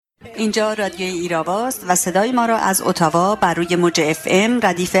اینجا رادیوی ایراواست و صدای ما را از اتاوا بر روی موج FM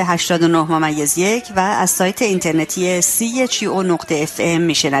ردیف 89.1 و از سایت اینترنتی chu.fm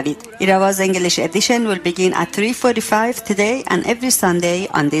میشنوید. Irava's English edition will begin at 3:45 today and every Sunday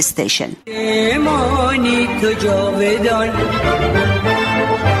on this station.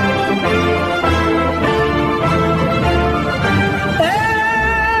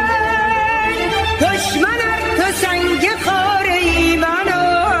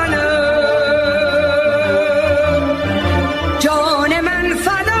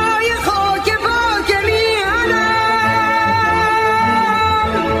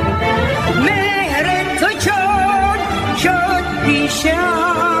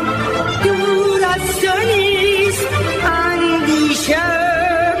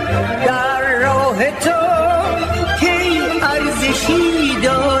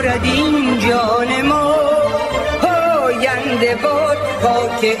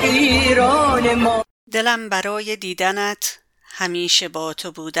 دلم برای دیدنت، همیشه با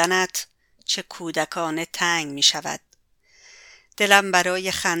تو بودنت، چه کودکانه تنگ می شود. دلم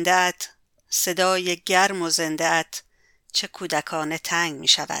برای خنده‌ات، صدای گرم و زنده‌ات، چه کودکانه تنگ می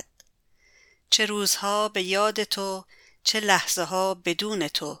شود. چه روزها به یاد تو، چه لحظه ها بدون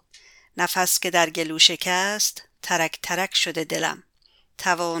تو. نفس که در گلو شکست، ترک ترک شده دلم.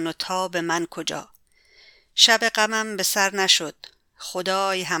 توان و تاب من کجا؟ شب غمم به سر نشد،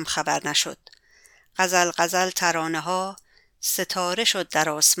 خدای هم خبر نشد. غزل غزل ترانه ها ستاره شد در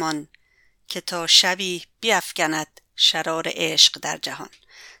آسمان، که تا شبی بیفکند شرار عشق در جهان.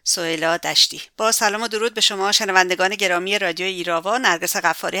 سهیلا دشتی. با سلام و درود به شما شنوندگان گرامی رادیو ایراوا، نرگس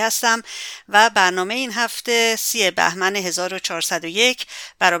غفاری هستم و برنامه این هفته 30 بهمن 1401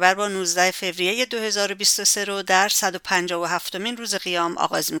 برابر با 19 فوریه 2023 رو در 157مین روز قیام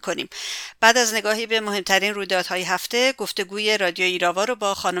آغاز می‌کنیم. بعد از نگاهی به مهمترین رویدادهای هفته، گفتگوی رادیو ایراوا رو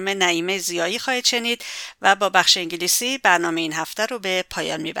با خانم نعیمه زیایی خواهید شنید و با بخش انگلیسی برنامه این هفته رو به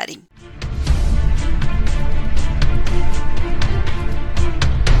پایان میبریم.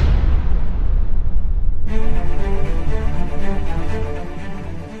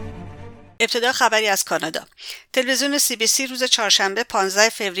 ابتدا خبری از کانادا. تلویزیون CBC روز چهارشنبه 15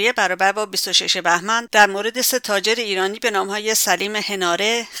 فوریه برابر با 26 بهمن در مورد 3 تاجر ایرانی به نامهای سلیم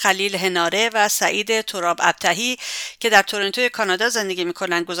هناره، خلیل هناره و سعید تراب ابتهی که در تورنتو کانادا زندگی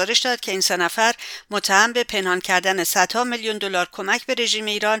می‌کنند گزارش داد که این 3 نفر متهم به پنهان کردن صدها میلیون دلار کمک به رژیم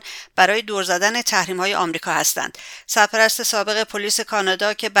ایران برای دور زدن تحریم‌های آمریکا هستند. سرپرست سابق پلیس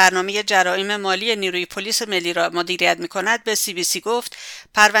کانادا که برنامه جرایم مالی نیروی پلیس ملی را مدیریت می‌کند به CBC گفت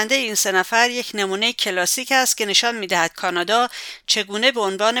پرونده این 3 نفر یک نمونه کلاسیک است که نشان می‌دهد کانادا چگونه به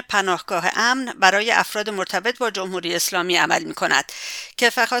عنوان پناهگاه امن برای افراد مرتبط با جمهوری اسلامی عمل می‌کند.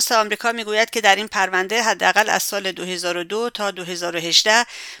 کفاخواست آمریکا می‌گوید که در این پرونده حداقل از سال 2002 تا 2018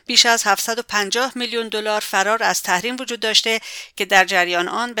 بیش از 750 میلیون دلار فرار از تحریم وجود داشته که در جریان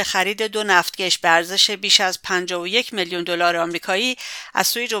آن به خرید 2 نفتکش به ارزش بیش از 51 میلیون دلار آمریکایی از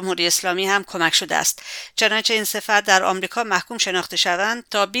سوی جمهوری اسلامی هم کمک شده است. چنانچه این 3 فرد در آمریکا محکوم شناخته شوند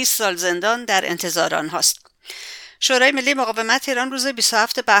تا 20 سال زندان در انتظار آنهاست. شورای ملی مقاومت ایران روز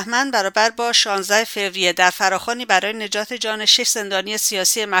 27 بهمن برابر با 16 فوریه در فراخوانی برای نجات جان 6 زندانی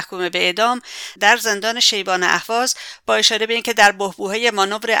سیاسی محکوم به اعدام در زندان شیبان اهواز با اشاره به اینکه در بحبوحه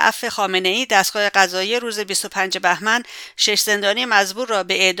مانور عفو خامنه‌ای دستگاه قضایی روز 25 بهمن 6 زندانی مزبور را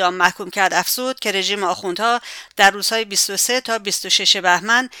به اعدام محکوم کرد، افزود که رژیم آخوندها در روزهای 23 تا 26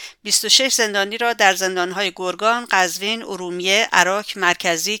 بهمن 26 زندانی را در زندان‌های گرگان، قزوین، ارومیه، عراق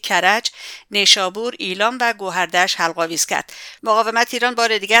مرکزی، کرج، نیشابور، ایلام و گوهردشت حلق‌آویز کرد. مقاومت ایران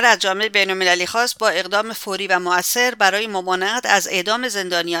بار دیگر از جامعه بین‌المللی خواست با اقدام فوری و مؤثر برای ممانعت از اعدام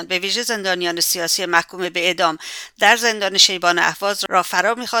زندانیان، به ویژه زندانیان سیاسی محکوم به اعدام در زندان شیبان اهواز را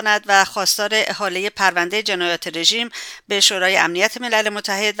فرا می‌خواند و خواستار احاله پرونده جنایات رژیم به شورای امنیت ملل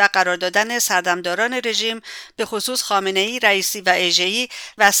متحد و قرار دادن سردمداران رژیم به خصوص خامنه‌ای، رئیسی و اژه‌ای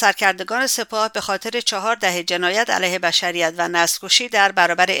و سرکردگان سپاه به خاطر 4 دهه جنایت علیه بشریت و نسل‌کشی در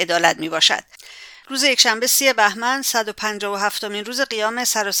برابر عدالت میباشد. روز یکشنبه 30 بهمن 157مین روز قیام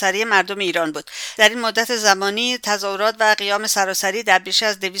سراسری مردم ایران بود. در این مدت زمانی تظاهرات و قیام سراسری در بیش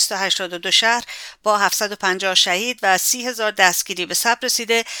از 282 شهر با 750 شهید و 30,000 دستگیری به ثبت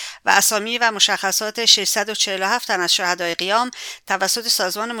رسیده و اسامی و مشخصات 647 تن از شهدای قیام توسط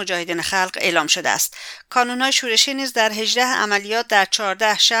سازمان مجاهدین خلق اعلام شده است. کانون‌های شورشی نیز در 18 عملیات در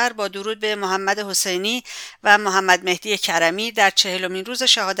 14 شهر با درود به محمد حسینی و محمد مهدی کرمی در 40مین روز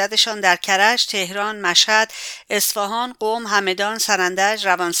شهادتشان در کرج، تهران، تهران، مشهد، اصفهان، قم، همدان، سنندج،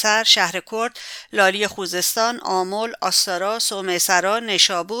 روانسر، شهر کرد، لالی خوزستان، آمل، آستارا، صومعه سرا،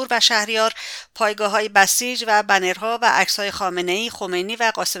 نیشابور و شهریار پایگاه‌های بسیج و بنرها و عکس‌های خامنه‌ای، خمینی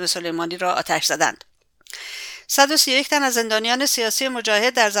و قاسم سلیمانی را آتش زدند. 131 تن از زندانیان سیاسی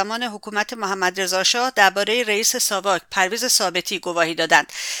مجاهد در زمان حکومت محمد رضا شاه درباره رئیس ساواک پرویز ثابتی گواهی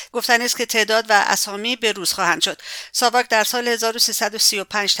دادند. گفتند است که تعداد و اسامی به روز خواهند شد. ساواک در سال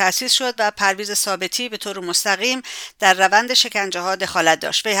 1335 تأسیس شد و پرویز ثابتی به طور مستقیم در روند شکنجه‌ها دخالت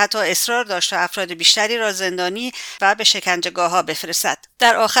داشت. وی حتی اصرار داشت تا افراد بیشتری را زندانی و به شکنجهگاه‌ها بفرستد.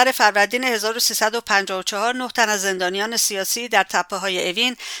 در آخر فروردین 1354 9 تن از زندانیان سیاسی در تپه‌های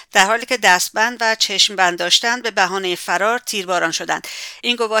اوین در حالی که دستبند و چشم‌بند داشتند به بهانه فرار تیرباران شدند.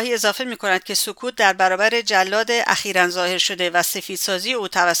 این گواهی اضافه می‌کند که سکوت در برابر جلاد اخیراً ظاهر شده و سفیدسازی او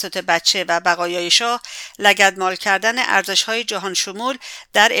توسط بچه و بقایای شاه لگدمال کردن ارزش‌های جهان شمول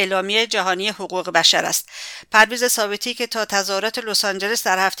در اعلامیه جهانی حقوق بشر است. پرویز ثابتی که تا تظاهرات لس آنجلس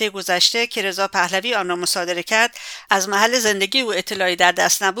در هفته گذشته که رضا پهلوی آن را مصادره کرد از محل زندگی او اطلاعی در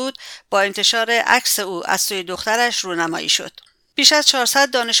دست نبود، با انتشار عکس او از سوی دخترش رونمایی شد. بیش از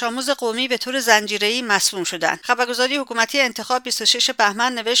 400 دانش آموز قومی به طور زنجیره‌ای مسموم شدند. خبرگزاری حکومتی انتخاب 26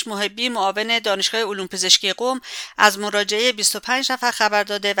 بهمن نوشت محبی معاون دانشگاه علوم پزشکی قم از مراجعه 25 نفر خبر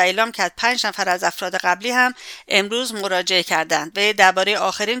داده و اعلام کرد 5 نفر از افراد قبلی هم امروز مراجعه کردند. و درباره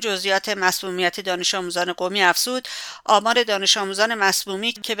آخرین جزئیات مسمومیت دانش آموزان قومی افزود آمار دانش آموزان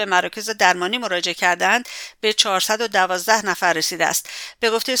مسمومی که به مراکز درمانی مراجعه کردند به 412 نفر رسیده است.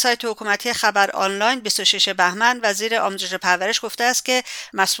 به گفته سایت حکومتی خبر آنلاین 26 بهمن وزیر آموزش و پرورش گفته است که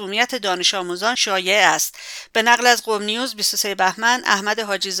مسمومیت دانش آموزان شایع است. به نقل از قم نیوز 23 بهمن احمد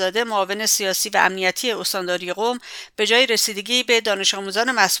حاجی زاده معاون سیاسی و امنیتی استانداری قم به جای رسیدگی به دانش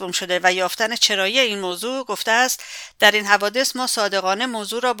آموزان مسموم شده و یافتن چرایی این موضوع گفته است در این حوادث ما صادقانه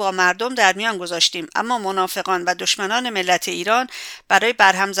موضوع را با مردم در میان گذاشتیم، اما منافقان و دشمنان ملت ایران برای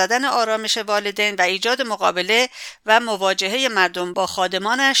برهم زدن آرامش والدین و ایجاد مقابله و مواجهه مردم با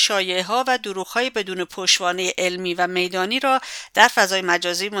خادمانش شایعه‌ها و دروغ‌های بدون پشتوانه علمی و میدانی را در فضای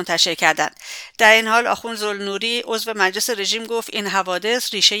مجازی منتشر کردند. در این حال آخوند ذوالنوری عضو مجلس رژیم گفت این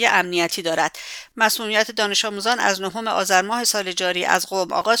حوادث ریشه امنیتی دارد. مسمومیت دانش آموزان از 9 آذر ماه سال جاری از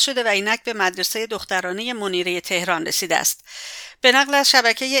قم آغاز شده و اینک به مدرسه دخترانه منیره تهران رسیده است. به نقل از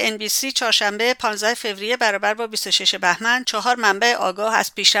شبکه NBC چهارشنبه 15 فوریه برابر با 26 بهمن 4 منبع آگاه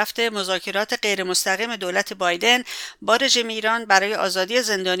از پیشرفت مذاکرات غیرمستقیم دولت بایدن با رژیم ایران برای آزادی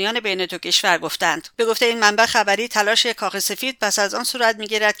زندانیان بین دو کشور گفتند. به گفته این منبع خبری تلاش کاخ سفید پس از آن صورت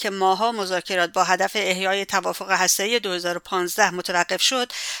می‌گیرد که ماه‌ها مذاکرات با هدف احیای توافق هسته‌ای 2015 متوقف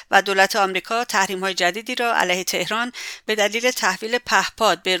شد و دولت آمریکا تحریم‌های جدیدی را علیه تهران به دلیل تحویل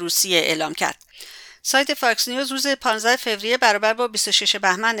پهپاد به روسیه اعلام کرد. سایت فاکس نیوز روز 15 فوریه برابر با 26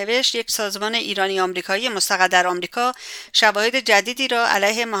 بهمن نوشت یک سازمان ایرانی آمریکایی مستقر در آمریکا شواهد جدیدی را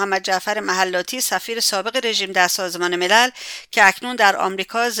علیه محمد جعفر محلاتی سفیر سابق رژیم در سازمان ملل که اکنون در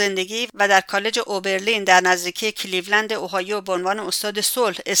آمریکا زندگی و در کالج اوبرلین در نزدیکی کلیولند اوهایو به عنوان استاد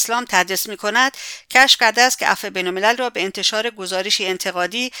صلح اسلام تدریس می‌کند کشف کرده است که عفو بین‌الملل را به انتشار گزارشی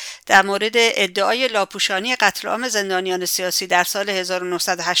انتقادی در مورد ادعای لاپوشانی قتل عام زندانیان سیاسی در سال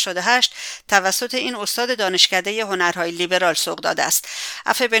 1988 توسط این استاد دانشکده هنرهای لیبرال سوق داده است.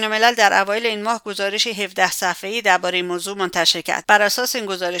 عفو بین‌الملل در اوایل این ماه گزارش 17 صفحه‌ای درباره این موضوع منتشر کرد. بر اساس این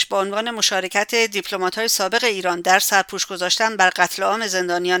گزارش با عنوان مشارکت دیپلمات‌های سابق ایران در سرپوش گذاشتن بر قتل عام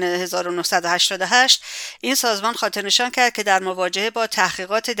زندانیان 1988 این سازمان خاطرنشان کرد که در مواجهه با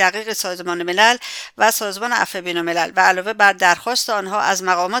تحقیقات دقیق سازمان ملل و سازمان عفو بین‌الملل و علاوه بر درخواست آنها از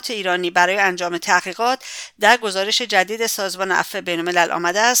مقامات ایرانی برای انجام تحقیقات در گزارش جدید سازمان عفو بین‌الملل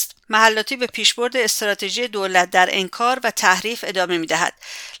آمده است محلاتی به پیشبرد استراتژی دولت در انکار و تحریف ادامه می‌دهد.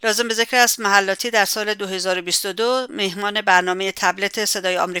 لازم به ذکر است محلاتی در سال 2022 مهمان برنامه تبلت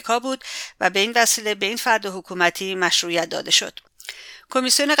صدای آمریکا بود و به این وسیله به این فرد حکومتی مشروعیت داده شد.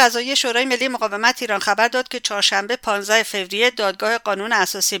 کمیسیون قضایی شورای ملی مقاومت ایران خبر داد که چهارشنبه 15 فوریه دادگاه قانون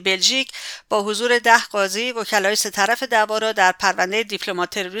اساسی بلژیک با حضور 10 قاضی وکلای سه طرف دعوا را در پرونده دیپلمات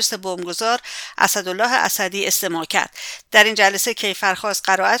تروریست بمبگذار اسدالله اسدی استماع کرد. در این جلسه کیفرخواست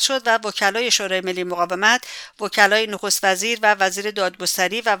قرائت شد و وکلای شورای ملی مقاومت، وکلای نخست وزیر و وزیر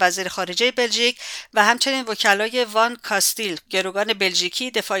دادگستری و وزیر خارجه بلژیک و همچنین وکلای وان کاستیل گروگان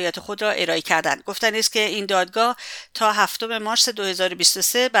بلژیکی دفاعیات خود را ارائه کردند. گفتند است که این دادگاه تا 7 مارس 2023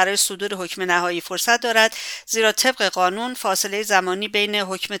 برای صدور حکم نهایی فرصت دارد، زیرا طبق قانون فاصله زمانی بین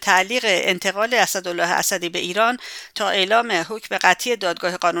حکم تعلیق انتقال اسدالله اسدی به ایران تا اعلام حکم قطعی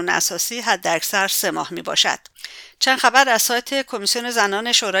دادگاه قانون اساسی حداکثر 3 ماه می باشد. چند خبر از سایت کمیسیون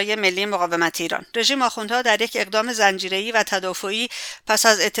زنان شورای ملی مقاومت ایران. رژیم آخوندها در یک اقدام زنجیره‌ای و تدافعی پس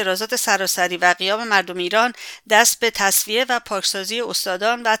از اعتراضات سراسری و قیام مردم ایران دست به تصفیه و پاکسازی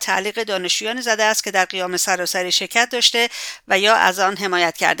استادان و تعلیق دانشجویان زده است که در قیام سراسری شرکت داشته و یا از آن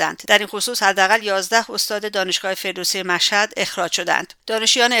حمایت کردند. در این خصوص حداقل 11 استاد دانشگاه فردوسی مشهد اخراج شدند.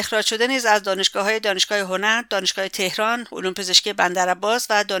 دانشجویان اخراج شده نیز از دانشگاه هنر، دانشگاه تهران، علوم پزشکی بندرعباس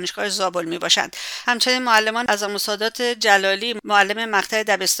و دانشگاه زابل میباشند. همچنین معلمان از سادات جلالی، معلم مقطع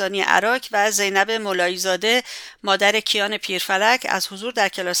دبستانی عراق و زینب مولایی‌زاده، مادر کیان پیرفلک، از حضور در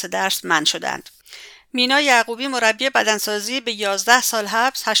کلاس درس منع شدند. مینا یعقوبی، مربی بدنسازی، به 11 سال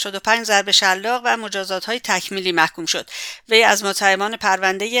حبس، 85 ضرب شلاق و مجازات‌های تکمیلی محکوم شد. وی از متهمان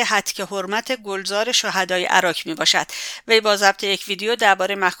پرونده هتک حرمت گلزار شهدای عراق میباشد. وی با ضبط یک ویدیو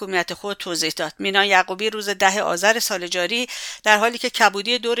درباره محکومیت خود توضیح داد. مینا یعقوبی روز 10 آذر سال جاری در حالی که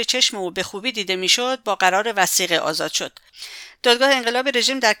کبودی دور چشم او به خوبی دیده میشد، با قرار وثیقه آزاد شد. دادگاه انقلاب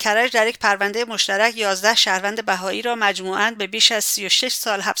رژیم در کرج در یک پرونده مشترک 11 شهروند بهایی را مجموعاً به بیش از 36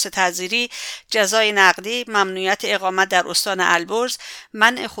 سال حبس تعزیری، جزای نقدی، ممنوعیت اقامت در استان البرز،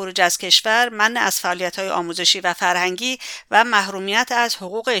 منع خروج از کشور، منع از فعالیت‌های آموزشی و فرهنگی و محرومیت از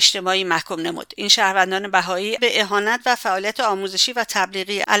حقوق اجتماعی محکوم نمود. این شهروندان بهایی به اهانت و فعالیت آموزشی و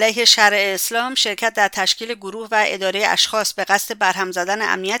تبلیغی علیه شرع اسلام، شرکت در تشکیل گروه و اداره اشخاص به قصد برهم زدن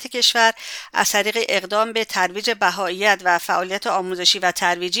امنیت کشور از طریق اقدام به ترویج بهاییت و فعالیت آموزشی و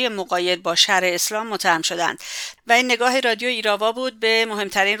ترویجی مغایر با شرع اسلام متهم شدند. و این نگاه رادیو ایراوا بود به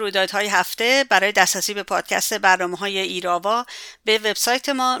مهمترین رویدادهای هفته. برای دسترسی به پادکست برنامه‌های ایراوا به وبسایت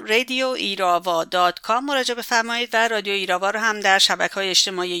ما radioirava.com مراجعه بفرمایید و رادیو ایراوا را هم در شبکه‌های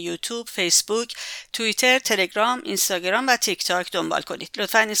اجتماعی یوتیوب، فیسبوک، توییتر، تلگرام، اینستاگرام و تیک تاک دنبال کنید.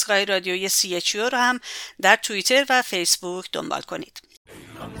 لطفاً ایستگاه رادیویی CHU را هم در توییتر و فیسبوک دنبال کنید.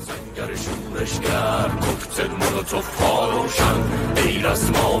 زنگر شورشگر کوکتل مولوتوف ها روشن، غیر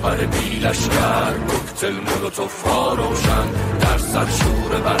از ماور بیلشگر کوکتل مولوتوف ها روشن، در سر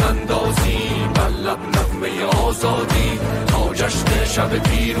شور براندازی بر لب نغمه آزادی، تا جشن شب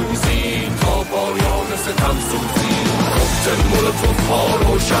پیروزی تا پایان ستم سوزی. کوکتل مولوتوف ها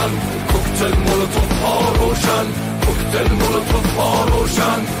روشن، کوکتل مولوتوف ها روشن، کوکتل مولوتوف ها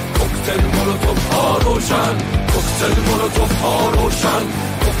روشن، کوکتل مولوتوف ها روشن، کوکتل مولوتوف ها روشن،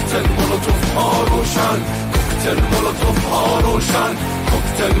 کوکتل مولوتوف ها روشن، کوکتل مولوتوف ها روشن،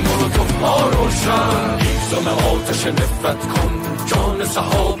 کوکتل مولوتوف ها روشن. هیزم آتش نفرت کن، جان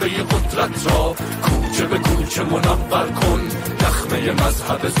صحابه قدرت را کوچه به کوچه منور کن، نخمه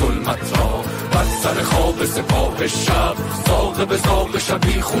مذهب ظلمت را بر سر خواب سپاه شب، زاغ به زاغ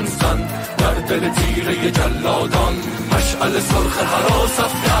شبی خون زن، در دل تیره جلادان مشعل سرخ هراس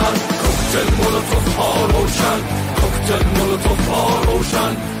افکن. کوکتل مولوتوف ها روشن، کوکتل مولوتوف ها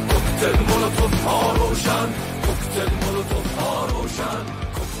روشن، کوکتل مولوتوف ها روشن، کوکتل مولوتوف ها روشن،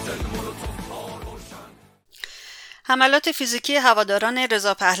 کوکتل مولوتوف ها روشن. حملات فیزیکی هواداران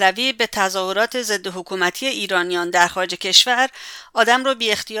رضا پهلوی به تظاهرات ضد حکومتی ایرانیان در خارج کشور آدم رو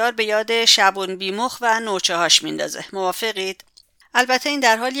بی اختیار به یاد شعبان بیمخ و نوچه‌هاش میندازه. موافقید؟ البته این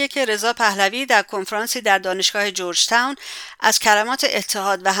در حالیه که رضا پهلوی در کنفرانسی در دانشگاه جورج تاون از کلمات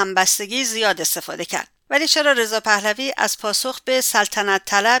اتحاد و همبستگی زیاد استفاده کرد. ولی چرا رضا پهلوی از پاسخ به سلطنت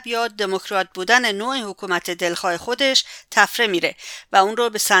طلب یا دموکرات بودن نوع حکومت دلخواه خودش تفره میره و اون رو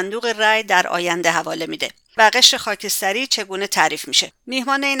به صندوق رای در آینده حواله میده؟ و قشر خاکستری چگونه تعریف میشه؟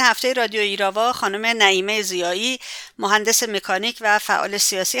 میهمان این هفته رادیو ایراوا خانم نعیمه زیایی، مهندس مکانیک و فعال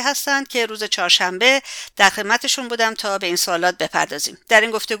سیاسی هستند که روز چهارشنبه در خدمتشون بودم تا به این سوالات بپردازیم. در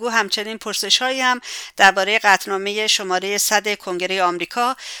این گفتگو همچنین پرسش‌هایی هم درباره قطعنامه شماره 100 کنگره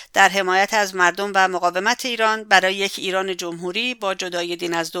آمریکا در حمایت از مردم و مقاومت ایران برای یک ایران جمهوری با جدای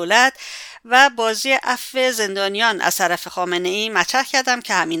دین از دولت و بازی عفو زندانیان از طرف خامنه‌ای مطرح کردم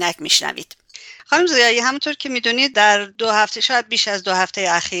که همینک میشنوید. خانم زیایی، همونطور که میدونید در 2 هفته، شاید بیش از 2 هفته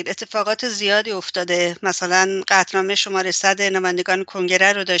اخیر اتفاقات زیادی افتاده. مثلا قطعنامه شماره 100 نمایندگان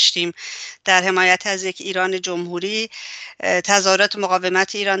کنگره رو داشتیم در حمایت از یک ایران جمهوری، تظاهرات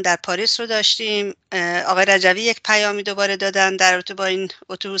مقاومت ایران در پاریس رو داشتیم، آقای رجوی یک پیامی دوباره دادن در رابطه با این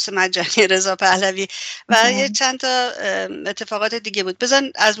اتوبوس مجانی رضا پهلوی و یه چند تا اتفاقات دیگه بود.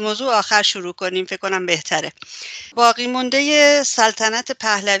 بزن از موضوع آخر شروع کنیم، فکر کنم بهتره. باقی مونده سلطنت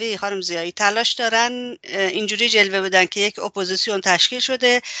پهلوی، خانم زیایی، تلاش دارن اینجوری جلوه بدن که یک اپوزیسیون تشکیل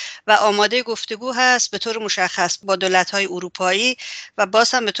شده و آماده گفتگو هست، به طور مشخص با دولت‌های اروپایی و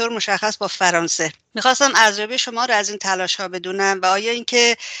باز هم به طور مشخص با فرانسه. میخواستم ارزیابی شما رو از این تلاش‌ها بدونم و آیا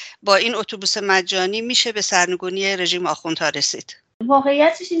اینکه با این اتوبوس مجانی میشه به سرنگونی رژیم آخوندها رسید؟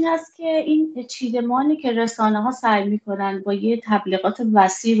 واقعیتش این است که این چیدمانی که رسانه‌ها سعی می‌کنن با یه تبلیغات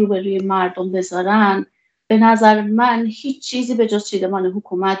وسیع روبروی مردم بذارن به نظر من هیچ چیزی به جز چیدمان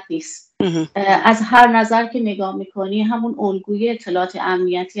حکومت نیست. از هر نظر که نگاه میکنی همون الگوی اطلاعات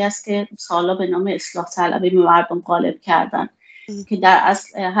امنیتی است که سالا به نام اصلاح طلبی به مردم غالب کردن که در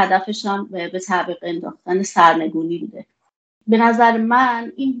اصل هدفش هم به تعویق انداختن سرنگونی بوده. به نظر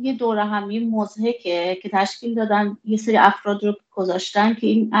من این یه دوره همی مضحکه که تشکیل دادن، یه سری افراد رو گذاشتن که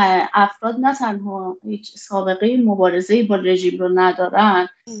این افراد نه تنها هیچ سابقه مبارزه‌ای با رژیم رو ندارن،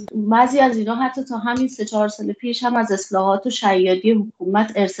 بعضی از اینا حتی تا همین 3-4 سال پیش هم از اصلاحات و شیادی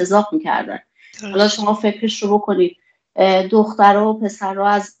حکومت ارتزاق میکردن. حالا شما فکرش رو بکنید، دخترها و پسرها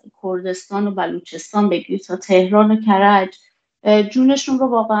از کردستان و بلوچستان بگیرید تا تهران و کرج جونشون رو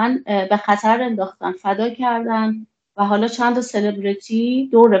واقعا به خطر انداختن، فدا کردن و حالا چند تا سلبریتی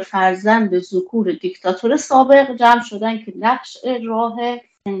دور فرزند ذکور دیکتاتور سابق جمع شدن که نقش راه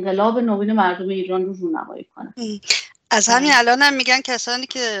انقلاب نوین مردم ایران رو رونمایی کنن. از همین الان هم میگن کسانی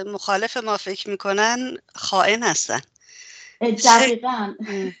که مخالف ما فکر میکنن خائن هستن. دقیقاً.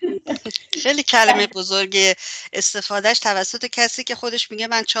 خیلی کلمه بزرگی استفادهش توسط کسی که خودش میگه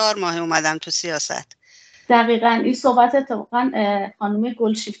من 4 ماه اومدم تو سیاست. دقیقاً این صحبت اتفاقاً خانم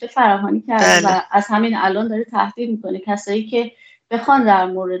گلشیفته فراهانی کرده و از همین الان داره تهدید میکنه کسایی که بخوان در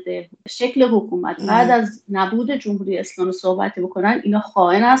مورد شکل حکومت بعد از نبود جمهوری اسلامی صحبتی بکنن، اینا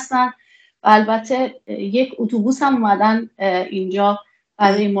خائن هستن. و البته یک اتوبوس هم اومدن اینجا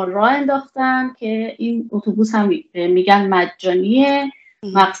برای ما راه انداختن که این اتوبوس هم میگن مجانیه.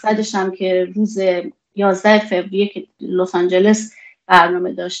 مقصدش هم که روز 11 فوریه که لس آنجلس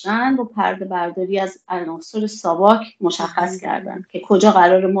برنامه داشتن رو پرده برداری از عناصر ساواک مشخص کردن که کجا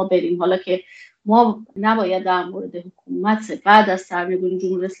قرار ما بریم. حالا که ما نباید در مورد حکومت بعد از سرنگونی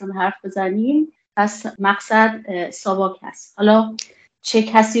جمهوری اسلامی حرف بزنیم، پس مقصد ساواک هست. حالا چه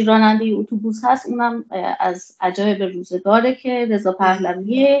کسی راننده اتوبوس هست اونم از عجایب روزگاره که رضا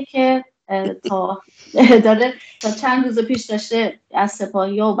پهلویه که تا چند روز پیش داشته از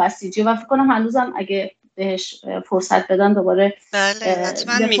سپاهی‌ها و بسیجی و فکر کنم هنوزم اگه بهش فرصت بدن دوباره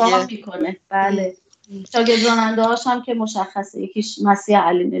دفاع میکنه. بله. شاگرد راننده هاش هم که مشخصه، یکیش مسیح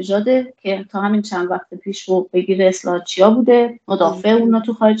علی نژاده که تا همین چند وقت پیش رو بگیر اصلاحاتچیا بوده، مدافع اونا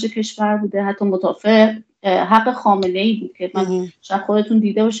تو خارج کشور بوده، حتی مدافع حق خامنه‌ای بود که من شاید خودتون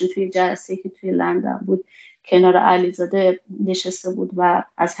دیده باشید توی جلسه‌ای که توی لندن بود کنار علیزاده نشسته بود و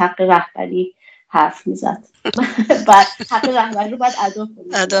از حق رهبری حرف میزد. بعد حق رهبری رو باید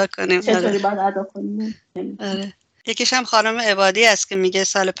ادا کنیم. چطوری باید ادا کنیم؟ یکیش هم خانم عبادی است که میگه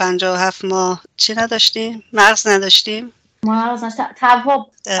سال 57 ما چی نداشتیم؟ مغز نداشتیم.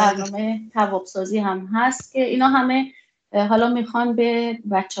 تواب، برنامه تواب سازی هم هست که اینا همه حالا میخوان به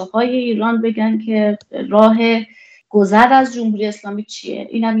بچه‌های ایران بگن که راه گذر از جمهوری اسلامی چیه.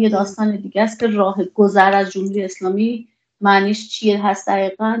 اینم یه داستان دیگه است که راه گذر از جمهوری اسلامی معنیش چیه هست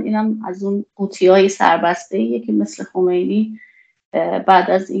دقیقاً. اینم از اون قوطی‌های سربسته‌ایه که مثل خمینی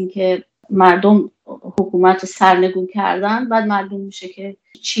بعد از اینکه مردم حکومت سرنگون کردن بعد معلوم میشه که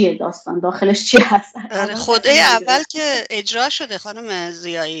چیه داستان داخلش چی هست. خدای اول که اجرا شده خانم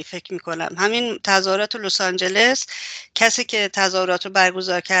زیایی فکر میکنم همین تظاهرات لس آنجلس، کسی که تظاهرات رو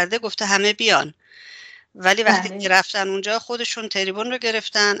برگزار کرده گفته همه بیان، ولی وقتی که رفتن اونجا خودشون تریبون رو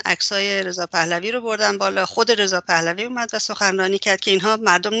گرفتن، عکسای رضا پهلوی رو بردن بالا، خود رضا پهلوی اومد و سخنرانی کرد که اینها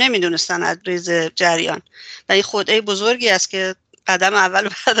مردم نمیدونستن از ریز جریان و این خدای بزرگی است که قدم اول رو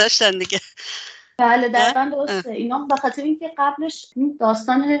برداشتن دیگه. بله دقیقاً درسته. اینا به خاطر اینکه قبلش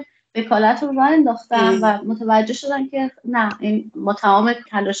داستان وکالت رو راه انداختن و متوجه شدن که نه، این با تمام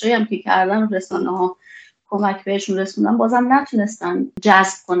تلاشایی هم که کردن رسانه‌ها کمک بهشون رسوندن بازم نتونستن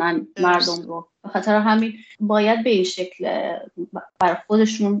جذب کنن مردم رو. به خاطر همین باید به این شکل بر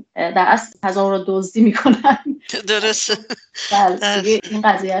خودشون در اصل تظاهرات دزدی میکنن. درسته. دیگه این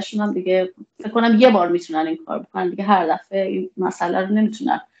قضیهشون هم دیگه فکر کنم یه بار میتونن این کار بکنن، دیگه هر دفعه این مسئله رو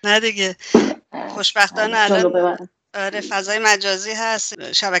نمیتونن. نه دیگه خوشبختانه الان فضای مجازی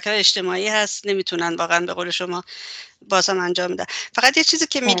هست، شبکه‌های اجتماعی هست، نمیتونن واقعا به قول شما بازم انجام میدن. فقط یه چیزی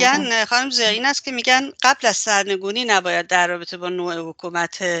که میگن خانم زیائی این است که میگن قبل از سرنگونی نباید در رابطه با نوع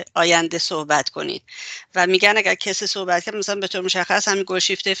حکومت آینده صحبت کنید و میگن اگر کسی صحبت کنه، مثلا به طور مشخص همین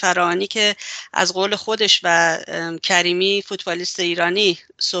گلشیفته فراهانی که از قول خودش و کریمی فوتبالیست ایرانی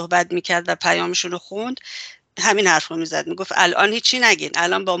صحبت میکرد و پیامشون رو خوند، همین حرف رو میزد، میگفت الان هیچی نگین،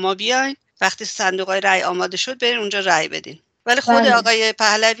 الان با ما بیاین، وقتی صندوقای رأی آماده شد برین اونجا رأی بدین. ولی خود آقای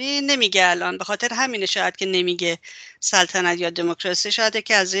پهلوی نمیگه الان، به خاطر همینه شاید که نمیگه سلطنت یا دموکراسی، شاید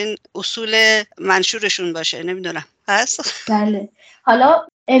که از این اصول منشورشون باشه، نمیدونم هست. بله. حالا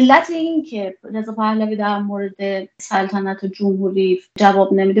علت این که رضا پهلوی در مورد سلطنت و جمهوری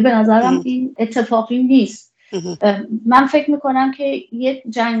جواب نمیده به نظرم این اتفاقی نیست. من فکر میکنم که یک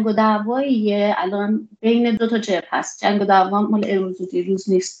جنگ و دعوایی الان بین دو تا جبهه هست. جنگ و دعوا مال امروز و دیروز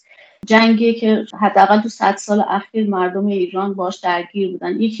نیست، جنگی که حداقل تو 100 سال اخیر مردم ایران باش درگیر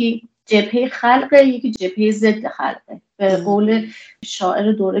بودن. یکی جبهه خلقه، یکی جبهه ضد خلقه. به قول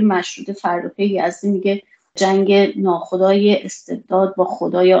شاعر دوره مشروطه فرخی یزدی میگه جنگ ناخدای استبداد با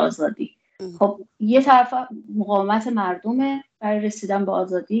خدای آزادی. خب یه طرف مقاومت مردمه برای رسیدن به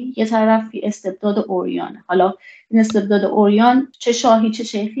آزادی، یه طرف استبداد عریانه. حالا این استبداد عریان چه شاهی چه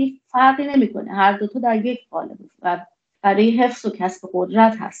شیخی فرقی نمیکنه، هر دو تا در یک قالب و برای حفظ و کسب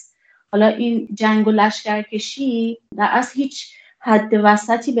قدرت هست. حالا این جنگ و لشکرکشی در اصل هیچ حد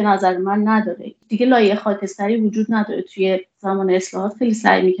وسطی به نظر من نداره دیگه. لایه خاکستری وجود نداره. توی زمان اصلاحات خیلی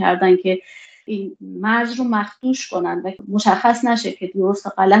سعی میکردن که این مرز رو مخدوش کنن و مشخص نشه که درست و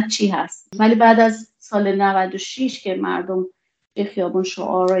غلط چی هست. ولی بعد از سال 96 که مردم به خیابون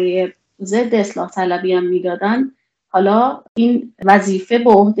شعارهای ضد اصلاح طلبی هم میدادن، حالا این وظیفه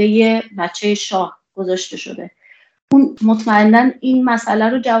به عهده بچه شاه گذاشته شده. اون مطمئناً این مسئله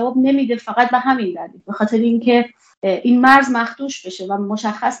رو جواب نمیده، فقط به همین دلیل، به خاطر اینکه این مرز مخدوش بشه و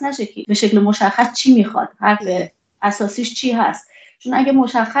مشخص نشه که به شکل مشخص چی میخواد، حرف اساسیش چی هست. چون اگه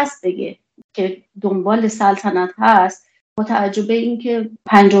مشخص بگه که دنبال سلطنت هست، با توجه به اینکه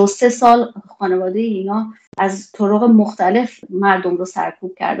 53 سال خانواده اینا از طرق مختلف مردم رو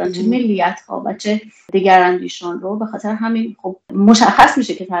سرکوب کردن، چه ملیت ها و چه دگراندیشان رو، به خاطر همین خب مشخص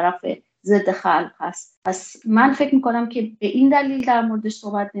میشه که طرف ضد خلق هست. پس من فکر میکنم که به این دلیل در موردش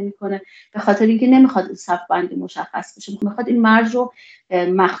صحبت نمیکنه، به خاطر اینکه نمیخواد صف بندی مشخص بشه، میخواد این مرز رو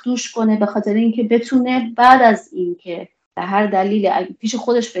مخدوش کنه، به خاطر اینکه بتونه بعد از اینکه به هر دلیل پیش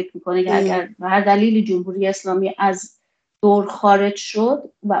خودش فکر میکنه که اگر به هر دلیل جمهوری اسلامی از دور خارج شد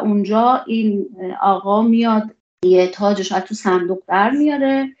و اونجا این آقا میاد یه تاجش تو صندوق در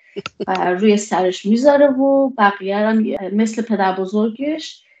میاره و روی سرش میذاره و بقیه هم مثل پدر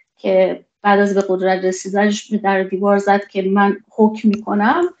بزرگش که بعد از به قدرت رسیدنش به در دیوار زد که من حکم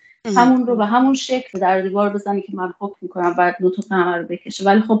میکنم، همون رو به همون شکل در دیوار بزنه که من حکم میکنم و نطق همه رو بکشه.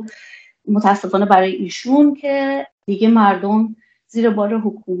 ولی خب متاسفانه برای ایشون که دیگه مردم زیر بار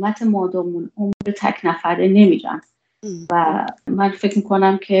حکومت مادامون عمر تک نفره نمیرن و من فکر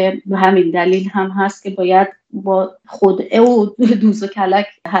میکنم که به همین دلیل هم هست که باید با خودعه و دوز و کلک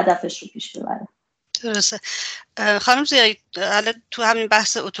هدفش رو پیش ببره. درسته. خانم زیایی، حالا تو همین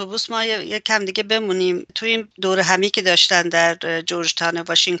بحث اتوبوس ما یک کم دیگه بمونیم. تو این دوره همی که داشتن در جورج تاون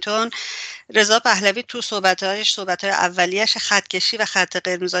واشنگتن، رضا پهلوی تو صحبت‌های اولیه‌اش خطکشی و خط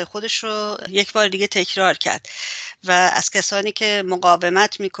قرمزای خودش رو یک بار دیگه تکرار کرد و از کسانی که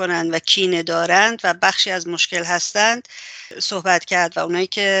مقاومت میکنن و کینه دارند و بخشی از مشکل هستند صحبت کرد و اونایی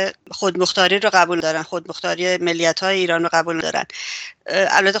که خودمختاری رو قبول دارن، خودمختاری ملیت‌های ایران رو قبول دارن.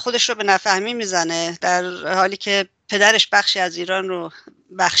 البته خودش رو به نفهمی میزنه در حالی که پدرش بخشی از ایران رو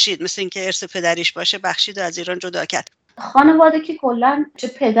بخشید، مثل اینکه ارث پدریش باشه، بخشید و از ایران جدا کرد. خانواده که کلا چه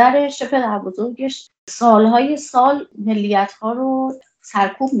پدرش چه پدر بزرگش سالهای سال ملیت‌ها رو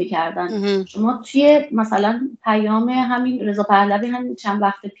سرکوب میکردن. شما توی مثلا پیام همین رضا پهلوی همین چند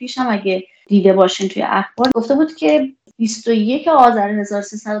وقت پیش هم اگه دیده باشین توی اخبار گفته بود که 21 آذر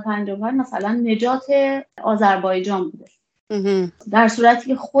 1355 مثلا نجات آذربایجان بوده، در صورتی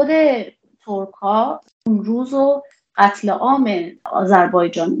که خود ترک‌ها اون روزو قتل عام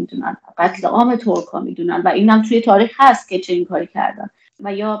آذربایجان میدونن، قتل عام ترک‌ها میدونن و اینم توی تاریخ هست که چه این کاری کردن.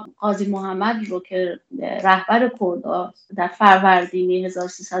 و یا قاضی محمد رو که رهبر کردها در فروردین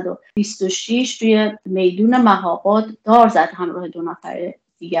 1326 توی میدون مهاباد دار زد همراه 2 نفر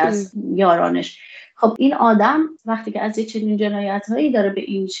دیگه از یارانش. خب این آدم وقتی که از یه چنین جنایت‌هایی داره به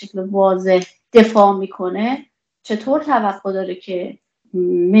این شکل واضح دفاع میکنه، چطور توقع داره که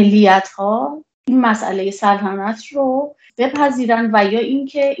ملیت‌ها این مسئله سلطنت رو بپذیرن و یا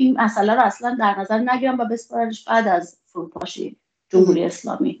اینکه این مسئله رو اصلا در نظر نگیرن و بسپارنش بعد از فروپاشی جمهوری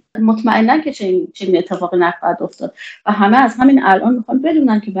اسلامی؟ مطمئنا که چنین اتفاقی نخواهد افتاد و همه از همین الان میخوان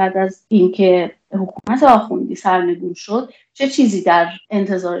بدونن که بعد از اینکه حکومت آخوندی سرنگون شد چه چیزی در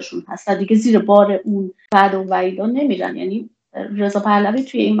انتظارشون هست و دیگه زیر بار اون بعد و وعیدا نمیرن. یعنی رضا پهلوی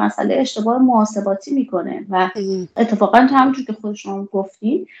توی این مسئله اشتباه محاسباتی میکنه و اتفاقا همونجور که خودشون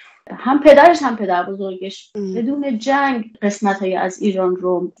گفتین هم پدرش هم پدر بزرگش بدون جنگ قسمت‌های از ایران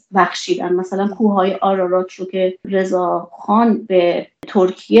رو بخشیدن. مثلا کوههای آرارات رو که رضا خان به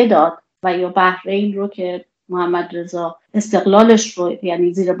ترکیه داد و یا بحرین رو که محمد رضا استقلالش رو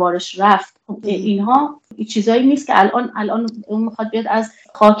یعنی زیر بارش رفت. اینها چیزایی نیست که الان اون میخواد بیاد از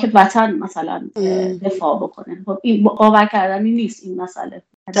خاک وطن مثلا دفاع بکنه. این باور کردنی نیست این مسئله.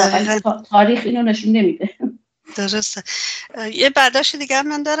 تاریخ اینو نشون نمیده. درسته. یه برداشت دیگه هم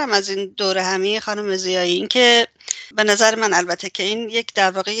من دارم از این دوره همی خانم ضیایی، این که به نظر من البته که این یک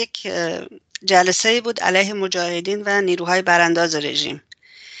در واقع یک جلسه بود علیه مجاهدین و نیروهای برانداز رژیم،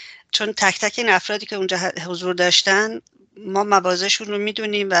 چون تک تک این افرادی که اونجا حضور داشتن ما موازهشون رو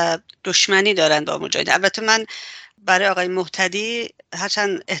میدونیم و دشمنی دارن با مجاهدین. البته من برای آقای مهتدی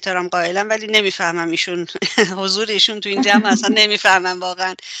هرچند احترام قائلم ولی نمیفهمم ایشون حضور ایشون تو این جمع اصلا نمیفهمم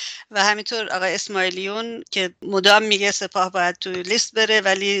واقعا. و همینطور آقای اسماعیلیون که مدام میگه سپاه باید توی لیست بره،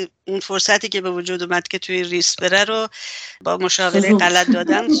 ولی اون فرصتی که به وجود اومد که توی لیست بره رو با مشاوره غلط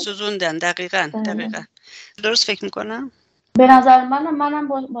دادن سوزوندن. دقیقاً درست فکر میکنم. به نظر منم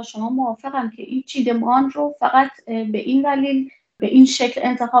با شما موافقم که این چیدمان رو فقط به این دلیل به این شکل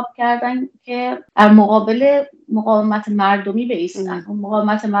انتخاب کردن که در مقابل مقاومت مردمی بایستن. اون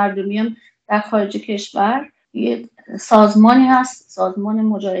مقاومت مردمی هم در خارج کشور یه سازمانی هست، سازمان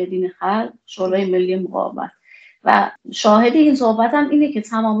مجاهدین خلق، شورای ملی مقاومت، و شاهد این صحبت هم اینه که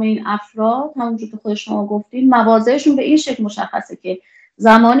تمام این افراد همونجور که خود شما گفتین موازهشون به این شکل مشخصه که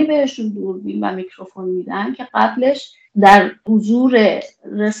زمانی بهشون دوربین و میکروفون میدن که قبلش در حضور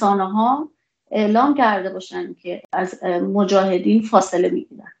رسانه‌ها اعلام کرده باشن که از مجاهدین فاصله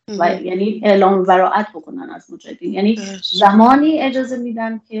میگیرن و یعنی اعلام براءت بکنن از مجاهدین. یعنی زمانی اجازه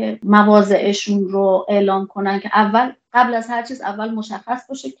میدن که مواضعشون رو اعلام کنن که قبل از هر چیز اول مشخص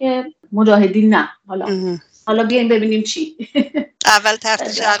باشه که مجاهدین نه. حالا بیایم ببینیم چی. اول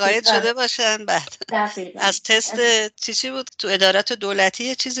تفتیش عقاید شده باشن، بعد از تست چی بود تو ادارات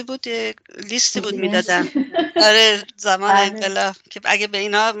دولتی چیزی بود، لیستی بود میدادن. آره زمان انقلاب که اگه به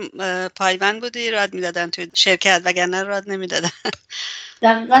اینا پایبند بودی راد میدادن توی شرکت، وگرنه راد نمیدادن.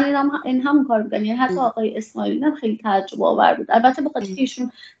 دقیقاً این هم کار بودن. یعنی حتی آقای اسماعیلی هم خیلی تعجب آور بود. البته به خاطر که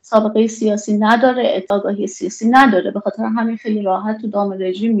ایشون سابقه سیاسی نداره، آگاهی سیاسی نداره، به خاطر همین خیلی راحت تو دام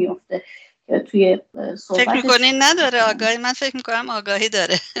رژیم میفته. توی فکر میکنین نداره آگاهی؟ من فکر میکنم آگاهی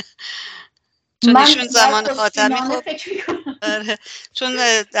داره. چون ایشون زمان خاتمی چون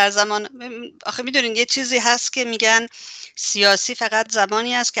در زمان آخه میدونین یه چیزی هست که میگن سیاسی فقط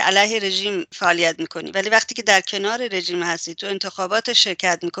زمانی است که علیه رژیم فعالیت میکنی، ولی وقتی که در کنار رژیم هستی تو انتخابات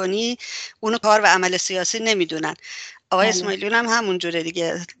شرکت میکنی اونو کار و عمل سیاسی نمیدونن. آقای اسماعیلیون هم همونجوره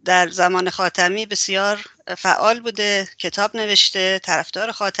دیگه، در زمان خاتمی بسیار فعال بوده، کتاب نوشته،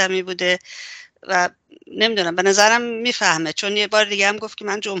 طرفدار خاتمی بوده و نمیدونم به نظرم میفهمه، چون یه بار دیگه هم گفت که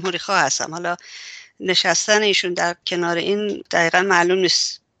من جمهوری خواه هستم. حالا نشستن ایشون در کنار این دقیقا معلوم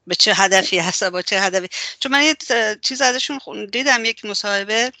نیست به چه هدفی هست، با چه هدفی. چون من یه چیز ازشون دیدم، یک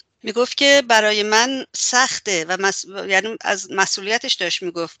مصاحبه میگفت که برای من سخته و یعنی از مسئولیتش داشت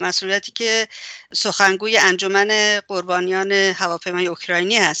میگفت، مسئولیتی که سخنگوی انجمن قربانیان هواپیمای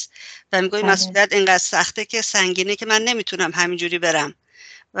اوکراینی هست و میگه مسئولیت اینقدر سخته که سنگینه که من نمیتونم همینجوری برم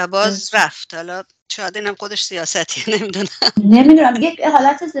و باز رفت. حالا شاید اینم خودش سیاستی، نمیدونم یک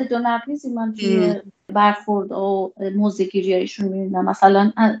حالت ضد و نقیضی من توی برخورد و موضع‌گیری‌هایشون می‌بینم.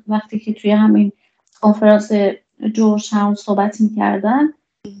 مثلا وقتی که توی همین کنفرانس جورج تاون صحبت می‌کردن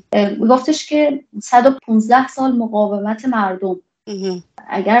گفتش که 115 سال مقاومت مردم.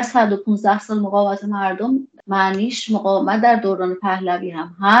 اگر 115 سال مقاومت مردم معنیش مقاومت در دوران پهلوی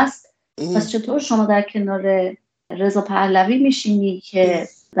هم هست، پس چطور شما در کنار رضا پهلوی میشینی که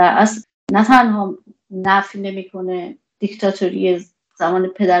در اصل نه تنها نفی نمیکنه دیکتاتوری زمان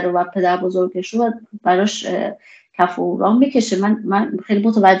پدر و پدر بزرگش رو براش کف و راه میکشه؟ من خیلی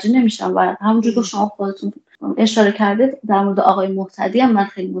متوجه نمیشم. و همونجور که شما خودتون اشاره کرده در مورد آقای مهتدی هم من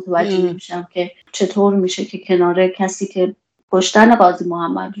خیلی متوجه نمیشم که چطور میشه که کنار کسی که کشتن قاضی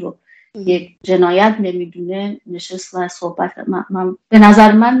محمد رو یک جنایت نمیدونه نشست و صحبت. من به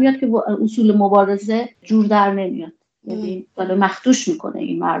نظر من میاد که اصول مبارزه جور در نمیاد، یعنی بالا مخدوش میکنه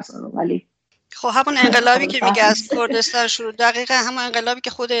این مرزا رو. ولی خب همون انقلابی که میگه از کردستان شروع، دقیقاً همون انقلابی که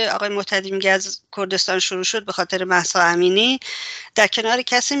خود آقای مهتدی میگه از کردستان شروع شد به خاطر مهسا امینی، در کنار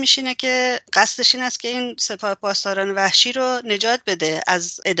کسی میشینه که قصدش این است که این سپاه پاسداران وحشی رو نجات بده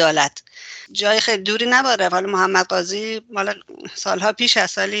از عدالت. جای خیلی دوری نباره، حالا محمد قاضی مال سالها پیش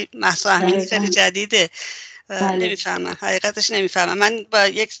است، ولی مهسا امینی خیلی جدیده. نمیفهمم، حقیقتش نمیفهمم. من با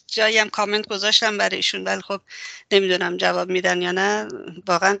یک جایی هم کامنت گذاشتم برای ایشون، ولی خب نمیدونم جواب میدن یا نه،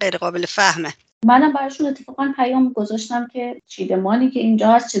 واقعا غیر قابل فهمه. منم براشون اتفاقا پیام گذاشتم که چیدمانی که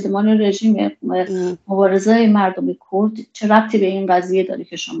اینجا هست چیدمان رژیم مبارزه مردم کرد چه ربطی به این قضیه داره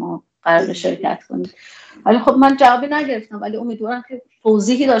که شما قرار شرکت کنید. ولی خب من جوابی نگرفتم، ولی امیدوارم که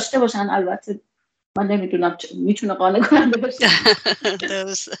توضیحی داشته باشن. البته من نمیدونم میتونه قانع کننده باشه.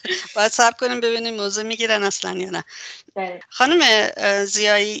 درست. باید صبر کنیم ببینیم موضوع میگیرن اصلا یا نه. خانم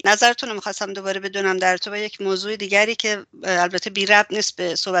زیایی، نظرتون رو میخواستم دوباره بدونم در تو با یک موضوع دیگری که البته بی ربط نیست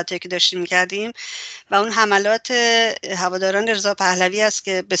به صحبتایی که داشتیم میکردیم و اون حملات هواداران رضا پهلوی است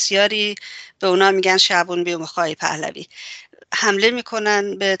که بسیاری به اونا میگن شعبون بیومخای پهلوی. حمله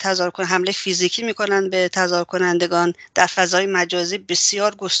میکنن به حمله فیزیکی میکنن به تظاهر کنندگان، در فضای مجازی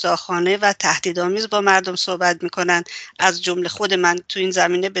بسیار گستاخانه و تهدیدآمیز با مردم صحبت میکنن. از جمله خود من تو این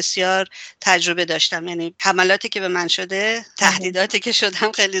زمینه بسیار تجربه داشتم، یعنی حملاتی که به من شده، تهدیداتی که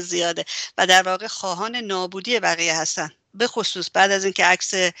شدم خیلی زیاده و در واقع خواهان نابودی بقیه هستن. به خصوص بعد از اینکه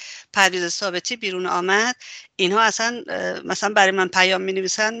عکس پرویز ثابتی بیرون آمد، اینها اصلا مثلا برای من پیام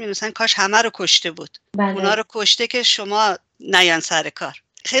می‌نویسن کاش همه رو کشته بود. اونا رو کشته که شما نیان سر کار.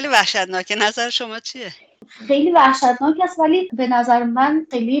 خیلی وحشتناکه. نظر شما چیه؟ خیلی وحشتناک است، ولی به نظر من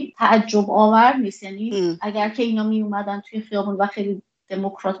خیلی تعجب آور نیست. یعنی اگر که اینا می اومدن توی خیابون و خیلی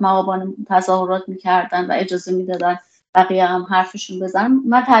دموکرات مآبان تظاهرات میکردن و اجازه میدادن بقیه هم حرفشون بزنن،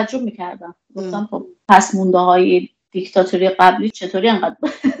 من تعجب میکردم. گفتم خب پس مونده های دیکتاتوری قبلی چطوری انقدر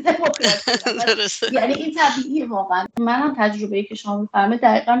دموکرات یعنی این طبیعیه واقعا. منم تجربه‌ای که شما می‌فرمایید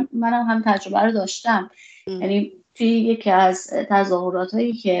دقیقاً منم هم تجربه رو داشتم. یعنی توی یکی از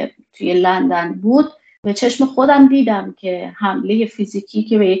تظاهراتایی که توی لندن بود به چشم خودم دیدم که حمله فیزیکی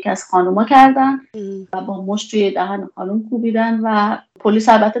که به یکی از خانوما کردن و با مشت توی دهن خانم کوبیدن و پلیس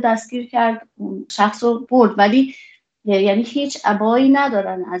البته دستگیر کرد، اون شخص رو برد، ولی یعنی هیچ ابایی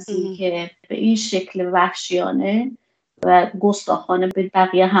ندارن از این که به این شکل وحشیانه و گستاخانه به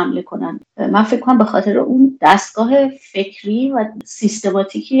بقیه حمله کنن. من فکر کنم به خاطر اون دستگاه فکری و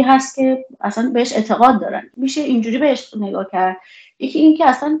سیستماتیکی هست که اصلا بهش اعتقاد دارن. میشه اینجوری بهش نگاه کرد. یکی این که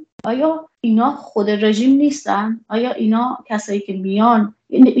اصلا آیا اینا خود رژیم نیستن؟ آیا اینا کسایی که میان،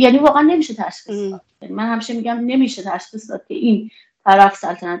 یعنی واقعا نمیشه تشخیص داد. من همیشه میگم نمیشه تشخیص داد که این طرف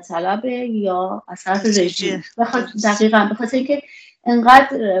سلطنت طلبه یا از طرف رژیم. دقیقاً به خاطر اینکه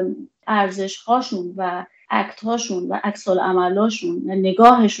انقدر ارزش هاشون و اکت هاشون و عکس العملاشون و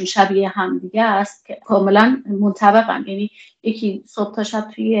نگاهشون شبیه هم دیگه است که کاملا منطبقن. یعنی یکی صبح تا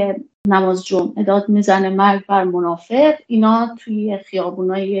شب توی نماز جمعه داد میزنه مرگ بر منافق، اینا توی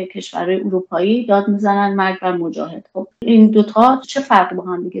خیابونای کشورهای اروپایی داد میزنن مرگ بر مجاهد. خب این دوتا چه فرق با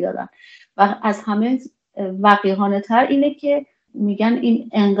هم دیگه دارن؟ و از همه وقیحانه تر اینه که میگن این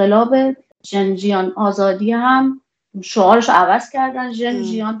انقلاب جنجیان آزادی هم شعارش عوض کردن،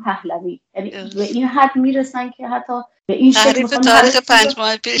 جنجیان پهلوی. یعنی به این حد میرسن که حتی به این شکل تعریف تاریخ 5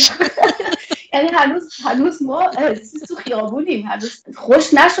 ماه پیش یعنی هنوز ما تو خیابونیم، هنوز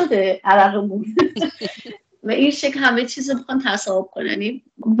خوش نشده عرقمون و این شکل همه چیز رو میخوان تصاحب کنن. یعنی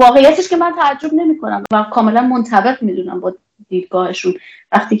واقعیتش که من تعجب نمی کنم و کاملا منطبق میدونم با دیدگاهشون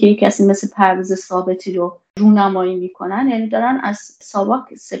وقتی که یک کسی مثل پرویز ثابتی رو رونمایی میکنن، یعنی دارن از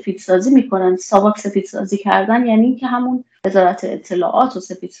ساواک سفیدسازی میکنن. ساواک سفیدسازی کردن یعنی که همون وزارت اطلاعات رو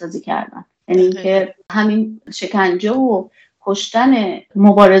سفیدسازی کردن، یعنی که همین شکنجه و کشتن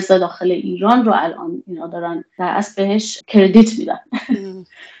مبارزا داخل ایران رو الان اینا دارن در اصل بهش کردیت میدن.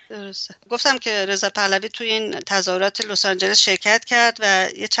 درسته. گفتم که رضا پهلوی توی این تظاهرات لس آنجلس شرکت کرد و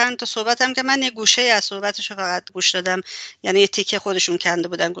یه چند تا صحبت هم که من یه گوشه از صحبتشو فقط گوش دادم، یعنی یه تیکه خودشون کنده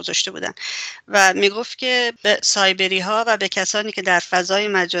بودن گذاشته بودن و میگفت که به سایبری ها و به کسانی که در فضای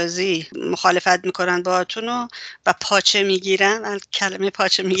مجازی مخالفت میکنن باهاتون و پاچه میگیرن، کلمه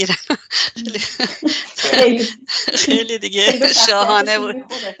پاچه میگیرن خیلی دیگه شاهانه بود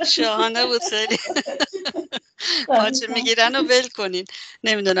خیلی پاچه میگیرن و ول کنین.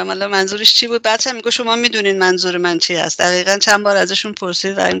 نمیدونم الان منظورش چی بود. بچه میگه شما میدونین منظور من چی است. دقیقاً چند بار ازشون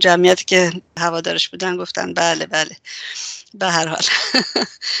پرسید و این جمعیتی که هوادارش بودن گفتن بله. به هر حال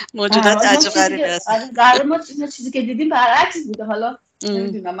موجودات عجب غریبی هستن. در ما چیزی که دیدیم برعکس بوده. حالا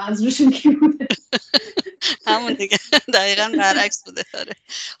نمیدونم منظورشون کی بوده. همون دیگه دقیقاً برعکس بوده.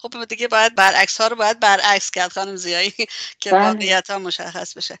 خب دیگه باید برعکس ها رو برعکس کرد خانم زیایی که واقعیت ها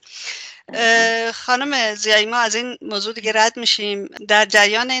مشخص بشه. خانم زیایی، ما از این موضوع دیگه رد میشیم. در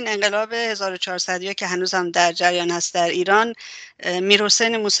جریان این انقلاب 1400 که هنوز هم در جریان هست در ایران،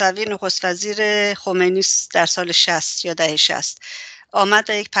 میرحسین موسوی نخست وزیر خمینی در سال 60 یا دهه 60 آمد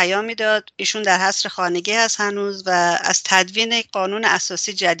و یک پیامی داد. ایشون در حصر خانگی هست هنوز و از تدوین یک قانون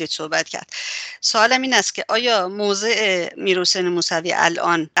اساسی جدید صحبت کرد. سوالم این است که آیا موضع میرحسین موسوی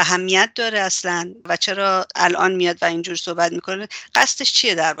الان اهمیت داره اصلا و چرا الان میاد و اینجور صحبت میکنه؟ قصدش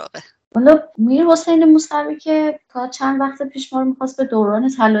چیه در واقع؟ والا میرحسین موسوی که تا چند وقت پیش ما رو می‌خواست به دوران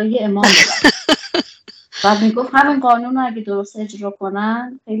طلایی امام ببره و میگفت همین قانون رو اگه درست اجرا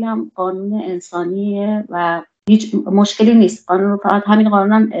کنن خیلی هم قانون انسانیه و هیچ مشکلی نیست، قانون رو فقط همین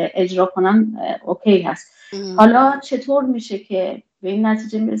قانون اجرا کنن اوکی هست. حالا چطور میشه که به این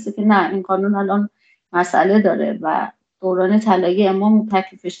نتیجه میرسه که نه این قانون الان مسئله داره و دوران طلایی امام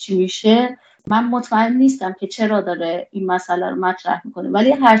تکلیفش چی میشه؟ من مطمئن نیستم که چرا داره این مسئله رو مطرح میکنه،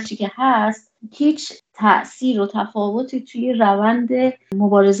 ولی هرچی که هست هیچ تأثیر و تفاوتی توی روند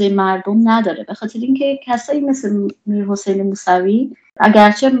مبارزه مردم نداره، به خاطر اینکه کسایی مثل میرحسین موسوی،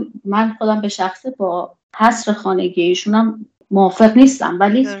 اگرچه من خودم به شخصه با حصر خانگی ایشونم موافق نیستم،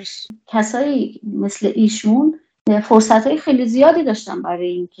 ولی کسایی مثل ایشون فرصتهای خیلی زیادی داشتن برای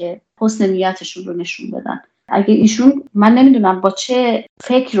اینکه حسن نیتشون رو نشون بدن. اگه ایشون، من نمیدونم با چه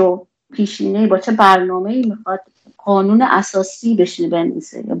فکر و پیشینه‌ای، با چه برنامه‌ای میخواد قانون اساسی بشینه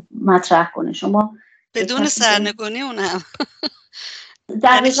بنویسه یا مطرح کنه. شما بدون سرنگونی اونم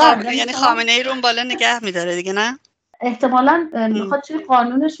دقیقاً یعنی خامنه‌ای رو بالا نگه میداره دیگه، نه؟ احتمالاً میخواد توی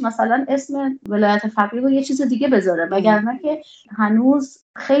قانونش مثلا اسم ولایت فقیه رو یه چیز دیگه بذاره، وگرنه که هنوز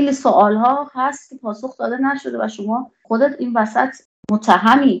خیلی سوالها هست که پاسخ داده نشده و شما خودت این وسط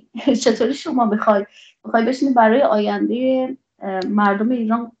متهمی. چطوری شما بخوای بشینی برای آینده مردم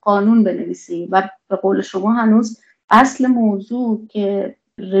ایران قانون بنویسی و به قول شما هنوز اصل موضوع که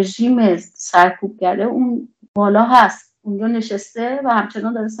رژیم سرکوبگره اون بالا هست، اونجا نشسته و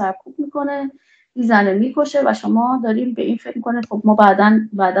همچنان داره سرکوب میکنه، میزنه میکشه و شما داریم به این فکر میکنه خب ما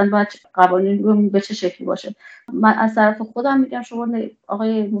بعداً باید قوانین به چه شکلی باشه. من از طرف خودم میگم شما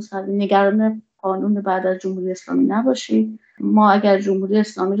آقای موسوی نگران قانون بعد از جمهوری اسلامی نباشید. ما اگر جمهوری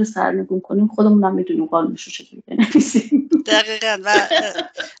اسلامی رو سرنگون کنیم خودمون هم میدونیم قانونش رو چطوری بنویسیم. دقیقاً و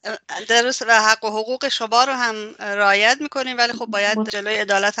درست و حق و حقوق شما رو هم رعایت میکنیم، ولی خب باید جلوی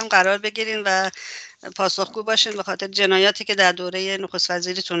عدالت هم قرار بگیرین و پاسخگو باشین به خاطر جنایاتی که در دوره نخست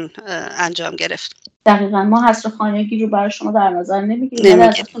وزیرتون انجام گرفت. دقیقاً ما حصر خانگی رو برای شما در نظر نمیگیریم،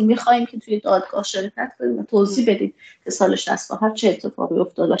 ولی ازتون میخوایم که توی دادگاه شرکت کنید و توضیح بدید که سال 67 چه اتفاقی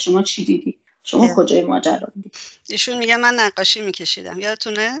افتاد و شما چی دیدی، شما کجای ماجرا دیدی. ایشون میگه من نقاشی میکشیدم،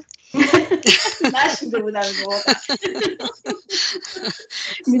 یادتونه؟ نشیده بودم واقعا.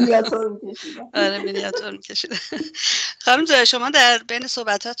 مینیاتور میکشیدم. آره مینیاتور میکشیدم. خانم زیائی، شما در بین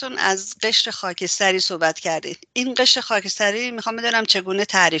صحبتاتون از قشر خاکستری صحبت کردید. این قشر خاکستری میخوام بدونم چگونه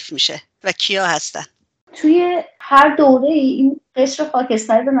تعریف میشه و کیا هستن؟ توی هر دوره این قشر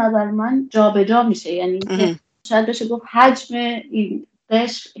خاکستری به نظر من جابجا میشه، یعنی شاید بشه گفت حجم این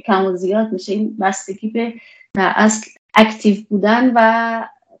قشر کم و زیاد میشه. این بستگی به در اصل اکتیو بودن و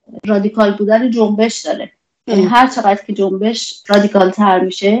رادیکال بودن جنبش داره. یعنی هر چقدر که جنبش رادیکال تر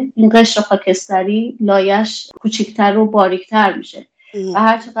میشه این قشر خاکستری لایش کوچیکتر و باریکتر میشه و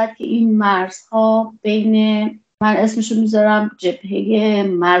هر چقدر که این مرزها بین، من اسمشو میذارم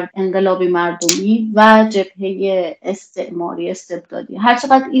جبهه انقلابی مردمی و جبهه استعماری استبدادی، هر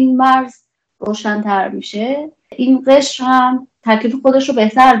چقدر این مرز روشن‌تر میشه این قشر هم تکلیف خودش رو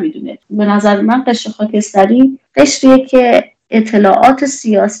بهتر میدونه. به نظر من قشر خاکستری قشریه که اطلاعات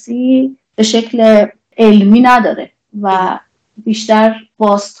سیاسی به شکل علمی نداره و بیشتر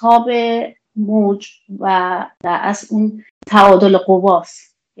بازتاب موج و در اصل اون تعادل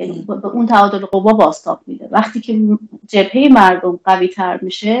قواست، یعنی به اون تعادل قوا بازتاب میده. وقتی که جبهه مردم قوی تر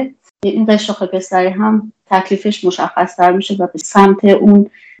میشه این قشر خاکستری هم تکلیفش مشخص تر میشه و به سمت اون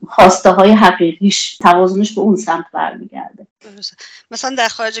خواسته های حقیقیش توازنش به اون سمت برمیگرده. مثلا در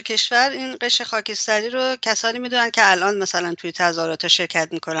خارج کشور این قشر خاکستری رو کسانی میدونن که الان مثلا توی تظاهرات شرکت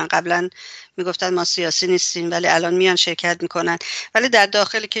میکنن، قبلا میگفتن ما سیاسی نیستیم ولی الان میان شرکت میکنن، ولی در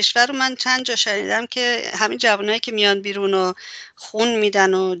داخل کشور رو من چند جا شنیدم که همین جوانایی که میان بیرون و خون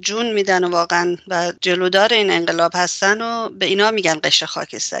میدن و جون میدن و واقعا و جلودار این انقلاب هستن و به اینا میگن قشر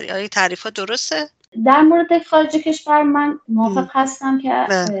خاکستری. آیا تعریفا درسته؟ در مورد خارج کشور من موافق هستم که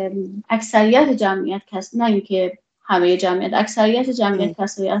اکثریت جمعیت نه اینکه همه جمعیت، اکثریت جمعیت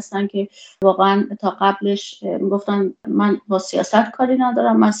کسایی هستن که واقعا تا قبلش میگفتن من با سیاست کاری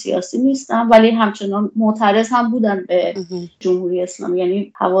ندارم، من سیاسی نیستم، ولی همچنان معترض هم بودن به جمهوری اسلامی،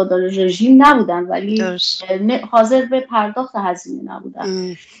 یعنی هوادار رژیم نبودن ولی حاضر به پرداخت هزینه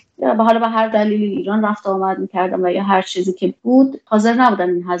نبودن. یا به هر دلیلی ایران رفت آمد میکردن و یا هر چیزی که بود حاضر نبودن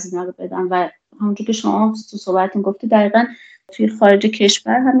این هزینه رو بدن و همونجور که شما تو صحبتتون گفتی دقیقاً توی خارج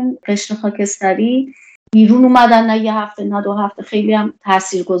کشور همین قشر خاکستری بیرون اومدن، نه یه هفته نه 2 هفته، خیلی هم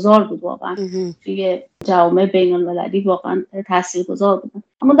تاثیرگذار بود واقعا توی جامعه بین المللی، واقعا تاثیرگذار بود.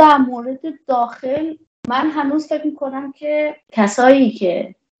 اما در مورد داخل من هنوز فکر میکنم که کسایی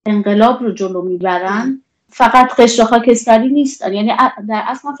که انقلاب رو جلو میبرن فقط قشر خاکستری نیستن، یعنی در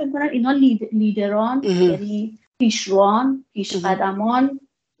اصل من فکر میکنم اینا لیدران یعنی پیشروان پیشقدمان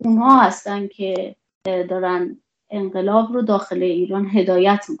اونها هستن که دارن انقلاب رو داخل ایران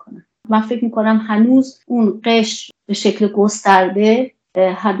هدایت میکنن من فکر میکنم هنوز اون قش به شکل گسترده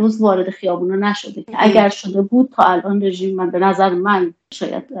هنوز وارد خیابونا نشده که اگر شده بود تا الان رژیم، من به نظر من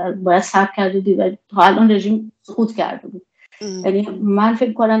شاید باید صبر کرده دید و تا الان رژیم سقوط کرده بود. یعنی من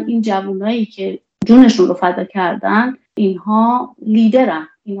فکر کنم این جوانایی که جونشون رو فدا کردن اینها لیدرن،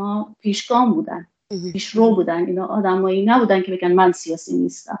 اینا پیشگام بودن، پیشرو بودن، اینا آدمایی نبودن که بگن من سیاسی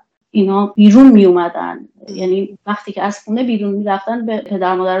نیستم. اینا بیرون می اومدن، یعنی وقتی که از خونه بیرون می رفتن به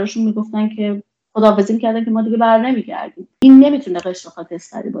پدر مادرشون می گفتن که خداحافظی می‌کردن که ما دیگه بر نمیگردیم. این نمیتونه قشر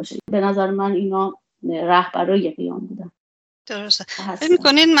خاکستری باشه. به نظر من اینا رهبرای قیام بودن. درسته. فکر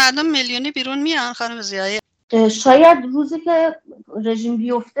می‌کنین مردم میلیونی بیرون میان خانم زیایی؟ شاید روزی که رژیم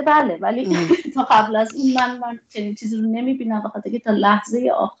بیفته بله، ولی تا قبل از این من چنین چیزی رو نمیبینم، بخاطر که تا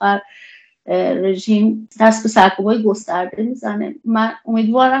لحظه آخر رژیم دست به سرکوبای گسترده میزنه. من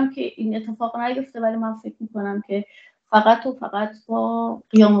امیدوارم که این اتفاق نیفته، ولی من فکر میکنم که فقط با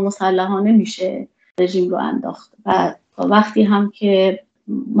قیام مسلحانه میشه رژیم رو انداخت و تا وقتی هم که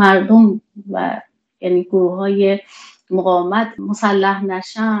مردم و یعنی گروه‌های مقاومت مسلح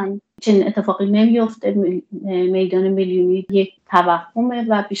نشن چنین اتفاقی نمیفته. میدان میلیونی یک توهمه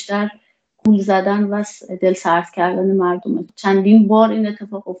و بیشتر گول زدن و دل سرد کردن مردمه. چندین بار این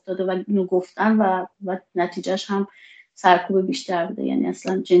اتفاق افتاده و اینو گفتن و نتیجهش هم سرکوب بیشتر بوده. یعنی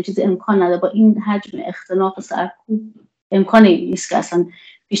اصلا چنین چیزی امکان نداره. با این حجم اختناق سرکوب امکانی نیست که اصلا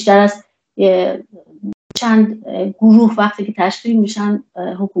بیشتر از چند گروه وقتی که تشکیل میشن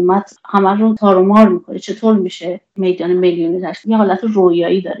حکومت همه رو تارومار میکنه. چطور میشه میدان میلیونی تشکیل؟ یه حالت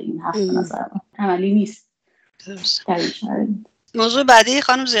رویایی داره این حرف، به نظر من عملی نیست. موضوع بعدی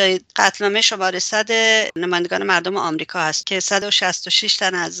خانم زیائی قطعنامه شماره 100 نمایندگان مردم آمریکا هست که 166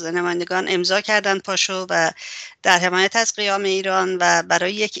 تن از نمایندگان امضا کردن پاشو و در حمایت از قیام ایران و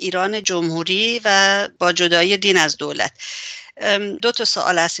برای یک ایران جمهوری و با جدایی دین از دولت. 2 تا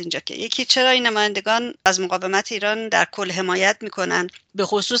سوال هست اینجا که یکی چرا این نمایندگان از مقاومت ایران در کل حمایت میکنن، به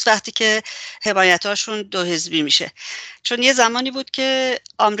خصوص وقتی که حمایتاشون 2 حزبی میشه؟ چون یه زمانی بود که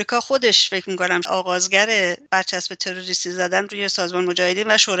آمریکا خودش فکر میکنم آغازگر برچسب تروریستی زدن روی سازمان مجاهدین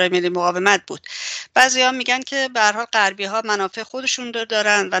و شورای ملی مقاومت بود. بعضیا میگن که به هر حال غربی‌ها منافع خودشون رو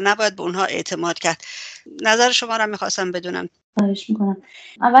دارن و نباید به اونها اعتماد کرد. نظر شما رو میخواستم بدونم. خواهش میکنم.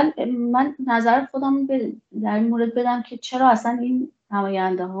 اول من نظر خودم در این مورد بدم که چرا اصلا این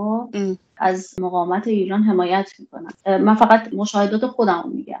نماینده ها از مقاومت ایران حمایت میکنن. من فقط مشاهدات خودم رو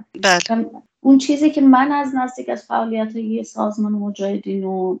میگم. اون چیزی که من از نزدیک از فعالیت سازمان مجاهدین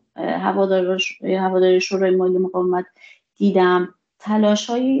و هواداری شورای ملی مقاومت دیدم، تلاش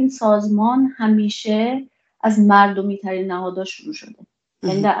های این سازمان همیشه از مردمی ترین نهادها شروع شده.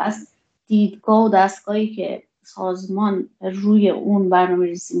 یعنی از دیدگاه و دستگاهی که سازمان روی اون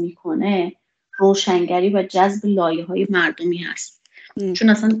برنامه‌ریزی میکنه روشنگری و جذب لایه‌های مردمی هست. چون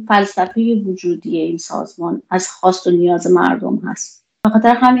اصلا فلسفه وجودی این سازمان از خواست و نیاز مردم هست.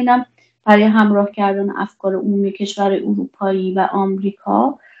 بخاطر همینم برای همراه کردن افکار عمومی کشور اروپایی و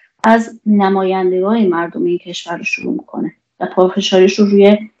آمریکا از نمایندگان مردم این کشور رو شروع میکنه و پافشاریش رو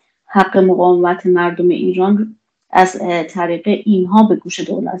روی حق مقاومت مردم ایران از طریق اینها به گوش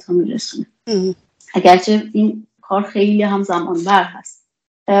دولت ها میرسونه. اگرچه این کار خیلی هم زمان بر هست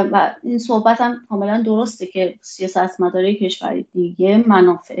و این صحبت هم کاملا درسته که سیاستمدارای کشور دیگه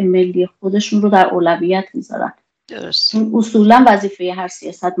منافع ملی خودشون رو در اولویت میذارن. درست. اصولا وظیفه هر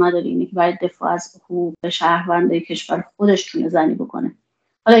سیاستمداری اینه که باید دفاع از حقوق شهروندای کشور خودش چونه زنی بکنه.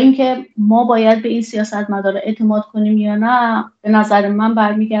 حالا اینکه ما باید به این سیاستمدار اعتماد کنیم یا نه، به نظر من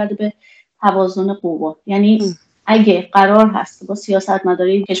برمیگرده به توازن قوا. یعنی اگه قرار هست با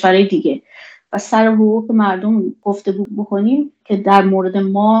سیاستمدارای کشورهای دیگه و سر حقوق مردم گفتگو بکنیم که در مورد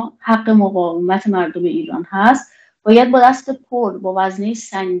ما حق مقاومت مردم ایران هست، باید با دست پر با وزنه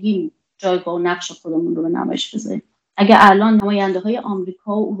سنگین جایگاه و نقش خودمون رو به نمایش بذاریم. اگه الان نماینده‌های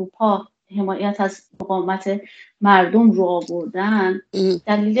آمریکا و اروپا حمایت از مقاومت مردم رو آوردن،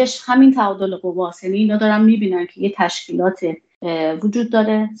 دلیلش همین تعادل قواست. یعنی اینا دارن میبینن که یه تشکیلات وجود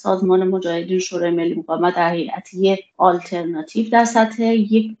داره، سازمان مجاهدین شورای ملی مقاومت در هیئت یک آلترناتیو در سطح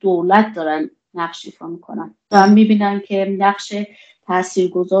یک دولت دارن نقش ایفا میکنن. دارن میبینن که نقش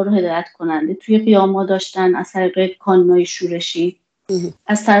تاثیرگذار و هدایت کننده توی قیام‌ها داشتن از طریق کانون‌های شورشی.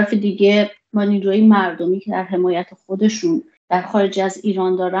 از طرف دیگه ما نیروی مردمی که در حمایت خودشون در خارج از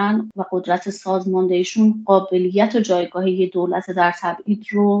ایران دارن و قدرت سازماندهیشون قابلیت و جایگاه یه دولت در تبعید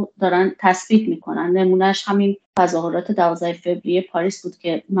رو دارن تثبیت میکنن. نمونهش همین تظاهرات 12 فوریه پاریس بود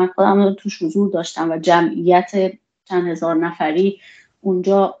که من خودم توش حضور داشتم و جمعیت چند هزار نفری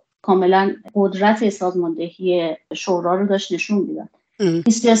اونجا کاملا قدرت سازماندهی شورا رو داشت نشون میداد. این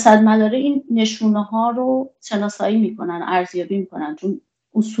سیاستمداره این نشونه ها رو شناسایی میکنن، ارزیابی میکنن، چون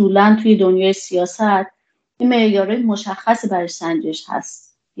اصولا توی دنیای سیاست این معیارهای مشخص برای سنجش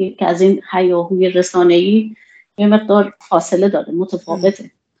هست که از این هیاهوی رسانه‌ای یه مقدار فاصله داره،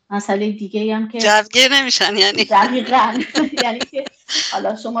 متفاوته. مسئله دیگه هم که جوگیر نمیشن، یعنی دقیقاً یعنی که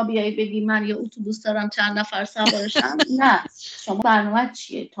حالا شما بیایی بگی من یه اتوبوس دارم چند نفر سوارشم، نه، شما برنامه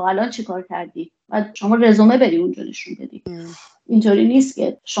چیه، تا الان چی کار کردی و شما رزومه بری اونجا نشون بدی. اینطوری نیست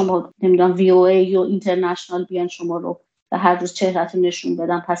که شما نمیدونم VOA یا اینترنشنال بیان شما رو به هر روز چهرهتون نشون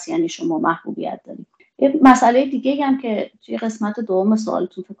بدن پس یعنی شما محبوبیت دارید. یه مسئله دیگه هم که توی قسمت دوم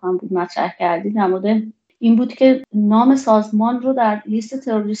سوالتون فکر کنم بود مطرح کردید در مورد این بود که نام سازمان رو در لیست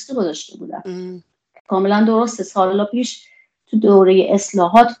تروریستی گذاشته بودن. کاملا درسته. سالا پیش تو دوره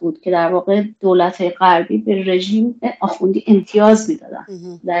اصلاحات بود که در واقع دولت غربی به رژیم آخوندی امتیاز میدادن.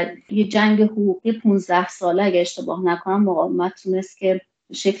 در یه جنگ حقوقی 15 ساله اگه اشتباه نکنم مقاومت تونست که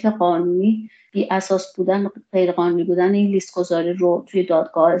به شکل قانونی بی اساس بودن و غیر قانونی بودن این لیست گذاری رو توی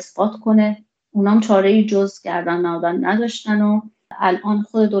دادگاه اثبات کنه. اونام چاره‌ای جز گردن نهادن نداشتن و الان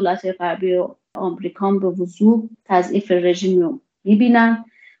خود دولت غربی و آمریکا به وضوح تضعیف رژیم رو میبینن.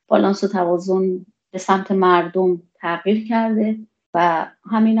 بالانس و توازن به سمت مردم تغییر کرده و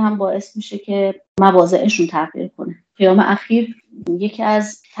همین هم باعث میشه که مواضعشون تغییر کنه. پیام اخیر یکی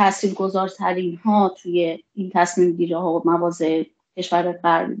از تاثیرگذارترین ها توی این تصمیم گیری ها و مواضع کشور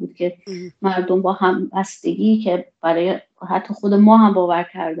غربی بود که مردم با همبستگی که برای حتی خود ما هم باور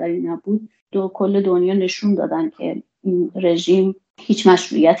کردنی نبود کل دنیا نشون دادن که این رژیم هیچ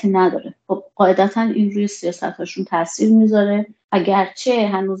مشروعیتی نداره. خب قاعدتا این روی سیاستاشون تاثیر میذاره، اگرچه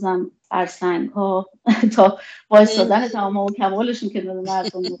هنوزم فرسنگ ها تا وایسادن تمام و کمالشون که به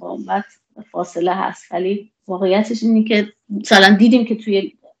مردم مقاومت فاصله هست، ولی واقعیتش اینه که مثلا دیدیم که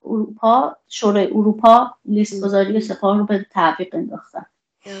توی اروپا شورای اروپا لیست گذاری سپاه رو به تعویق انداختن.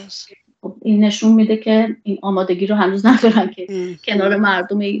 خب این نشون میده که این آمادگی رو هنوز ندارن که کنار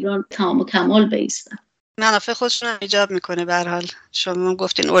مردم ایران تمام و کمال بایستن. منافع خودشون هم ایجاب میکنه. به هر حال شما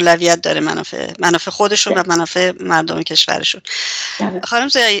گفتین اولویت داره منافع خودشون و منافع مردم کشورشون. خانم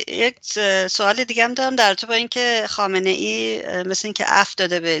زیایی، یک سوال دیگه هم دارم در رابطه با اینکه خامنه ای مثل اینکه عفو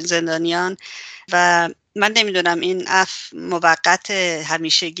داده به زندانیان و من نمیدونم این عفو موقت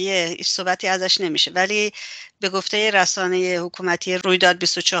همیشگیه، هیچ صحبتی ازش نمیشه، ولی به گفته رسانه حکومتی رویداد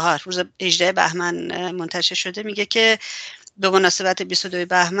 24 روز 18 بهمن منتشر شده میگه که به مناسبت 22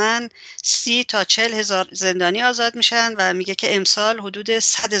 بهمن 30 تا 40 هزار زندانی آزاد میشن و میگه که امسال حدود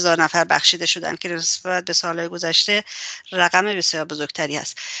 100 هزار نفر بخشیده شدن که نسبت به سالهای گذشته رقم بسیار بزرگتری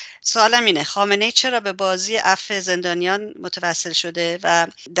است. سوالم اینه خامنه ای چرا به بازی عفو زندانیان متوسل شده و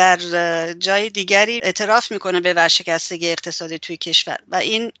در جای دیگری اعتراف میکنه به ورشکستگی اقتصادی توی کشور و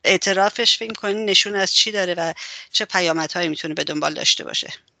این اعترافش فکر می‌کنین نشون از چی داره و چه پیامدهایی میتونه به دنبال داشته باشه؟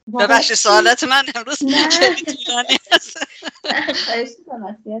 ببخشید سوالات من امروز خیلی طولانی است.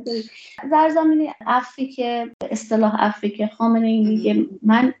 در زمینه عفوی که اصطلاح عفوی که خامنه ای میگه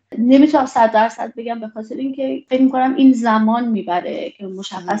من نمیتونم 100% بگم، به خاطر اینکه فکر میکنم این زمان میبره که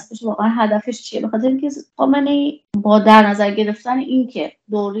مشخص بشه واقعا هدفش چیه. به خاطر اینکه خامنه ای با در نظر گرفتن این که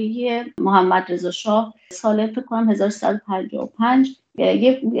دوره محمد رضا شاه سال فکر کنم 1355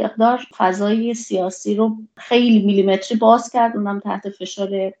 یک مقدار فضای سیاسی رو خیلی میلیمتری باز کرد، اونم تحت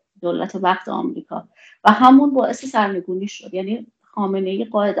فشار دولت وقت آمریکا و همون باعث سرنگونی شد. یعنی خامنه ای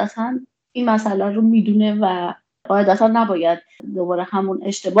قاعدتا این مسئله رو میدونه و قاعدتا نباید دوباره همون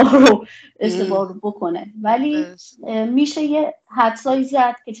اشتباه رو بکنه، ولی میشه یه حدسایی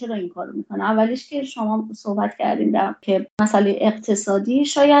زد که چرا این کارو میکنه. اولیش که شما صحبت کردین که مسئله اقتصادی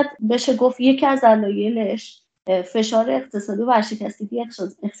شاید بشه گفت یکی از دلایلش فشار اقتصادی و ورشکستگی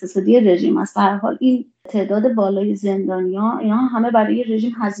اقتصادی رژیم است. به هر حال این تعداد بالای زندانیان اینا همه برای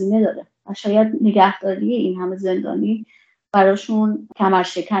رژیم هزینه داره و شاید نگهداری این همه زندانی براشون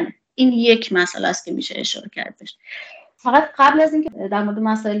کمرشکنه. این یک مسئله است که میشه اشاره کردش. فقط قبل از اینکه در مورد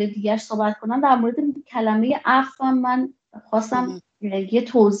مسائل دیگر صحبت کنم، در مورد کلمه عفو من خواستم یه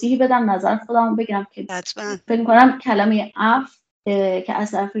توضیح بدم، نظر خودم بگم که فکر می‌کنم کلمه عفو که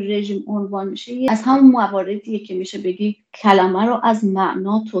از طرف رژیم عنوان میشه از همون مواردیه که میشه بگی کلمه رو از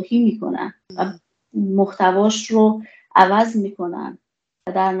معنا تهی میکنن و محتواش رو عوض میکنن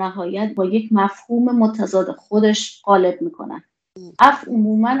و در نهایت با یک مفهوم متضاد خودش غالب میکنن. عفو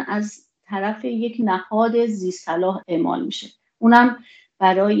عموما از طرف یک نهاد ذی‌صلاح اعمال میشه، اونم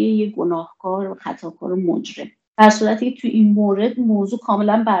برای یک گناهکار و خطاکار و مجرم. در صورتی که تو این مورد موضوع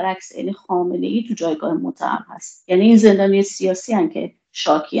کاملا برعکس، یعنی خامنه ای تو جایگاه متهم هست، یعنی این زندانی سیاسی هن که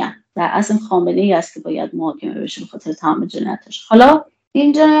شاکیان، در اصل خامنه ای است که باید محاکمه بشه به خاطر تمام جنایتش. حالا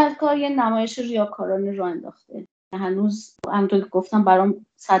این جنایتکار یه نمایش ریاکارانه راه انداخته، هنوز همونطور که گفتم برام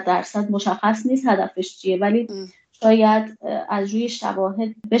 100% مشخص نیست هدفش چیه، ولی شاید از روی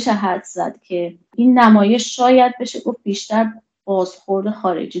شواهد بشه حد زد که این نمایش شاید بشه گفت بیشتر بازخورد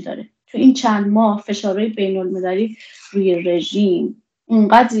خارجی داره. تو این چند ماه فشارهای بین‌المللی روی رژیم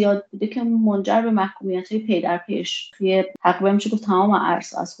اونقدر زیاد بوده که منجر به محکومیت‌های پی در پیش توی تقریبا میشه گفت تمام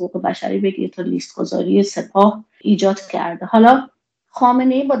عرصه از حقوق بشری بگیر تا لیست گذاری سپاه ایجاد کرده. حالا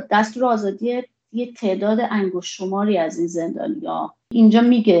خامنه‌ای با دستور آزادی یه تعداد انگشت شماری از این زندانی‌ها، اینجا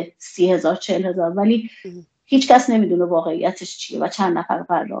میگه 30,000 40,000، ولی هیچ کس نمیدونه واقعیتش چیه و چند نفر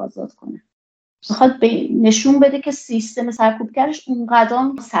قرار آزاد کنه. میخواد نشون بده که سیستم سرکوبگرش اونقدر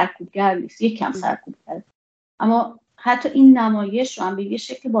سرکوبگر نیست، یک کم سرکوبگر. اما حتی این نمایش رو هم به یه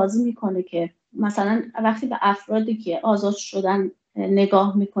شکل بازی میکنه که مثلا وقتی به افرادی که آزاد شدن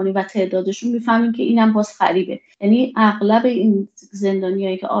نگاه میکنی و تعدادشون میفهمین که اینم باز خریبه. یعنی اغلب این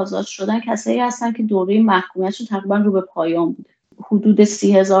زندانیایی که آزاد شدن کسایی هستن که دوره محکومیتشون تقریبا رو به پایان بوده. حدود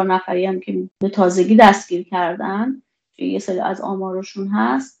 30,000 نفری هم که به تازگی دستگیر کردن، یه سری از آمارشون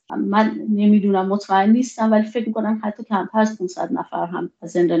هست. من نمیدونم، مطمئن نیستم، ولی فکر میکنم حتی کمتر از 500 نفر هم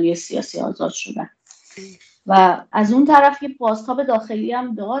از زندانی سیاسی آزاد شدن. و از اون طرف یه بازتاب داخلی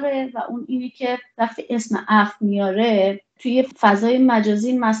هم داره و اون اینی که وقتی اسم عفو میاره توی فضای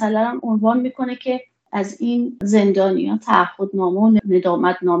مجازی مسئله رو عنوان میکنه که از این زندانیان تعهدنامه و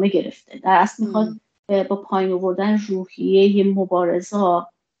ندامتنامه گرفته. در اصل میخواد با پایین آوردن روحیه مبارزا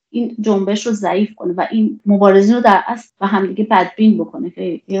این جنبش رو ضعیف کنه و این مبارزین رو در اصل به همدیگه بدبین بکنه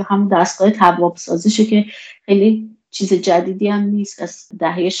که همون دستگاه تواب سازیشه که خیلی چیز جدیدی هم نیست. از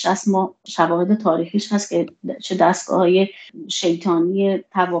دهه 60 ما شواهد تاریخیش هست که چه دستگاه‌های شیطانی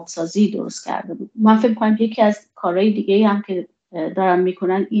توابسازی درست کرده بود. من فکر می‌کنم یکی از کارهای دیگه‌ای هم که دارن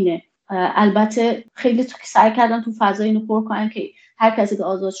میکنن اینه. البته خیلی سعی کردن تو فضا اینو پر کنن که هر کسی که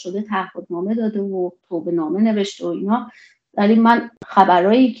آزاد شده تعهدنامه داده و توبه‌نامه نوشته و اینا، ولی من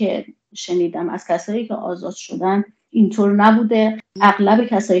خبرایی که شنیدم از کسایی که آزاد شدن اینطور نبوده. اغلب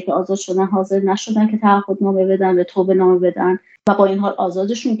کسایی که آزاد شدن حاضر نشدن که تعهدنامه بدن و توبه‌نامه بدن و با این حال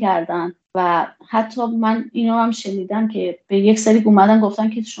آزادشون کردن. و حتی من اینو هم شنیدم که به یک سری اومدن گفتن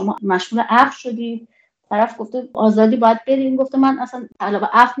که شما مشمول عفو شدید، طرف گفته آزادی باید بریم، گفته من اصلا طلب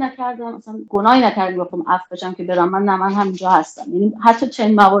عفو نکردم، اصلا گناهی نکردم گفتم عفو بشم که برم، من همینجا هستم. یعنی حتی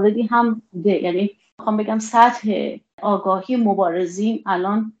چنین مواردی هم بوده. یعنی میخوام بگم سطح آگاهی مبارزین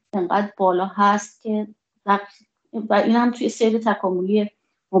الان انقدر بالا هست که و این هم توی سیر تکاملی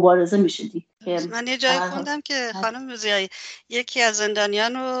مبارزه میشه دید. من یه جایی خوندم که خانم زیایی یکی از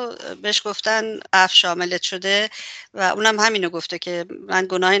زندانیان رو بهش گفتن عفو شاملت شده و اونم همینو گفته که من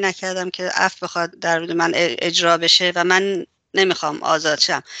گناهی نکردم که عفو بخواد در مورد من اجرا بشه و من نمیخوام آزاد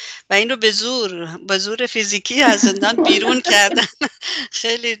شم و این رو به زور فیزیکی از زندان بیرون کردن.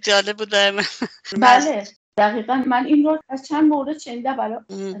 خیلی جالب بود برای من. بله دقیقاً من این رو از چند مورد شنیدم.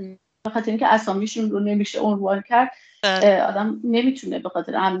 به خاطر اینکه اسامیشون رو نمیشه عنوان کرد، آدم نمیتونه به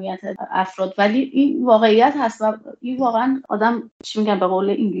خاطر امنیت افراد، ولی این واقعیت هست و این واقعا آدم چی میگن به قول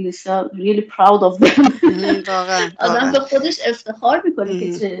انگلیسی‌ها really proud of them. آدم به خودش افتخار میکنه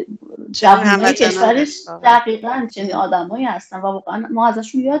که چه جوانای کشورش دقیقاً چه آدمایی هستن و واقعا ما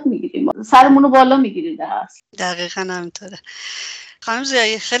ازشون یاد میگیریم، سرمون رو بالا میگیریم. در اصل دقیقاً همینطوره. خانم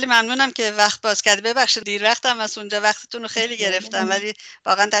زیایی خیلی ممنونم که وقت باز کردی. ببخشید دیر وقتم از اونجا وقتتون رو خیلی گرفتم، ولی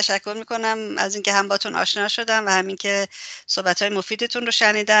واقعا تشکر میکنم از اینکه هم باتون آشنا شدم و همین که صحبت‌های مفیدتون رو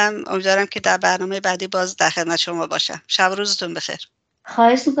شنیدم. امیدوارم که در برنامه بعدی باز در خدمت شما باشم. شب و روزتون بخیر.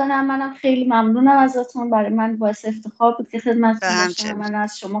 خواهش میکنم. منم خیلی ممنونم ازتون. برای من باعث افتخار بود که خدمتتون باشم. من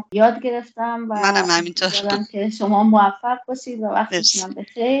از شما یاد گرفتم و منم همینطور. امیدوارم که شما موفق باشید و وقتتون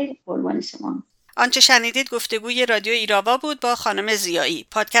بخیر. قربان شما. آنچه شنیدید گفتگوی رادیو ایراوا بود با خانم زیایی.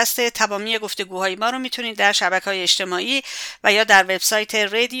 پادکست تمامی گفتگوهای ما رو میتونید در شبکه‌های اجتماعی و یا در وبسایت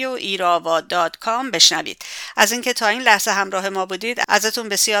radioirava.com بشنوید. از اینکه تا این لحظه همراه ما بودید ازتون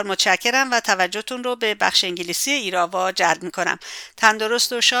بسیار متشکرم و توجهتون رو به بخش انگلیسی ایراوا جلب میکنم.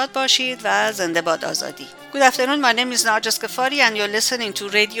 تندرست و شاد باشید و زنده باد آزادی. Good afternoon, my name is Narjas Ghaffari and you're listening to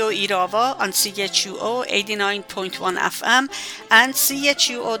Radio Irava on CHUO 89.1 FM and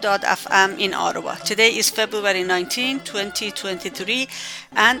CHUO.FM in Ottawa. Today is February 19, 2023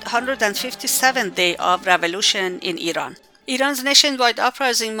 and 157th day of revolution in Iran. Iran's nationwide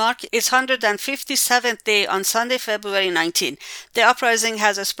uprising mark its 157th day on Sunday, February 19. The uprising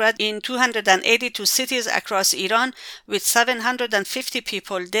has spread in 282 cities across Iran with 750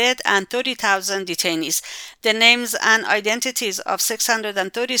 people dead and 30,000 detainees. The names and identities of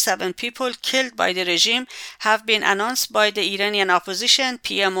 637 people killed by the regime have been announced by the Iranian opposition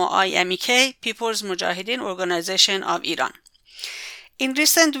PMOI-MEK, People's Mujahideen Organization of Iran. In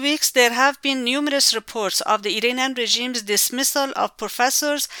recent weeks, there have been numerous reports of the Iranian regime's dismissal of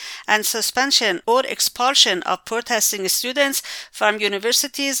professors and suspension or expulsion of protesting students from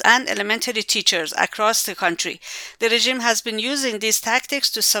universities and elementary teachers across the country. The regime has been using these tactics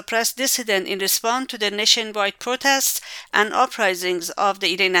to suppress dissidents in response to the nationwide protests and uprisings of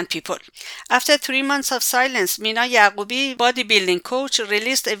the Iranian people. After 3 months of silence, Mina Yaqubi, bodybuilding coach,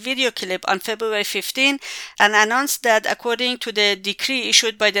 released a video clip on February 15 and announced that according to the decree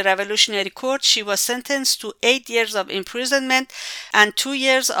issued by the Revolutionary Court, she was sentenced to 8 years of imprisonment and 2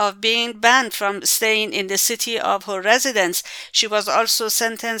 years of being banned from staying in the city of her residence. She was also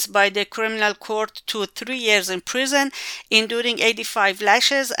sentenced by the Criminal Court to 3 years in prison, enduring 85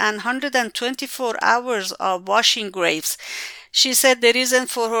 lashes and 124 hours of washing graves. She said the reason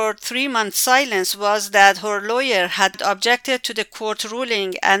for her 3-month silence was that her lawyer had objected to the court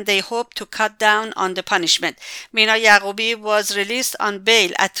ruling and they hoped to cut down on the punishment. Mina Yaqubi was released on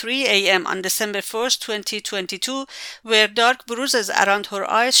bail at 3 a.m. on December 1st, 2022, where dark bruises around her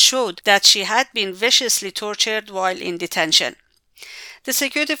eyes showed that she had been viciously tortured while in detention. The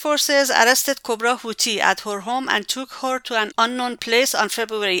security forces arrested Cobra Houti at her home and took her to an unknown place on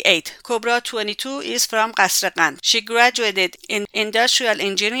February 8. Cobra, 22, is from Qasr Qand. She graduated in industrial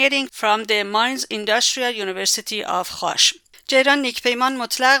engineering from the Mines Industrial University of Khash. Jayran Nikpeyman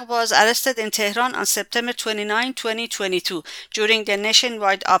Mutlaq was arrested in Tehran on September 29, 2022, during the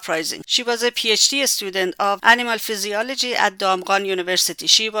nationwide uprising. She was a PhD student of animal physiology at Damghan University.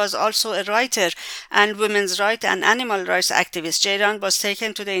 She was also a writer and women's rights and animal rights activist. Jayran was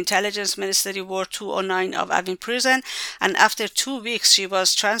taken to the Intelligence Ministry Ward 209 of Evin prison, and after 2 weeks she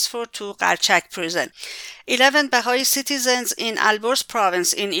was transferred to Qarchak prison. 11 Baha'i citizens in Alborz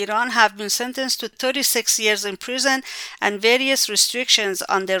province in Iran have been sentenced to 36 years in prison and various restrictions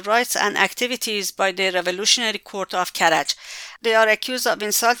on their rights and activities by the Revolutionary Court of Karaj. They are accused of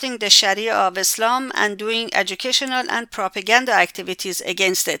insulting the Sharia of Islam and doing educational and propaganda activities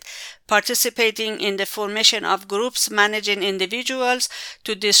against it, participating in the formation of groups managing individuals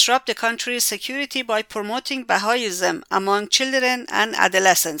to disrupt the country's security by promoting Baha'ism among children and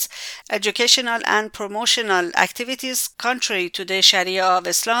adolescents, educational and promotional activities contrary to the Sharia of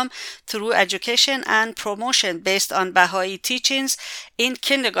Islam through education and promotion based on Baha'i teachings in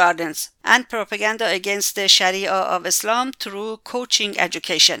kindergartens, and propaganda against the Sharia of Islam through coaching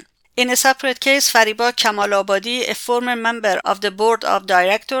education. In a separate case, Fariba Kamalabadi, a former member of the board of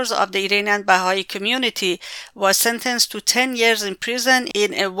directors of the Iranian Baha'i community, was sentenced to 10 years in prison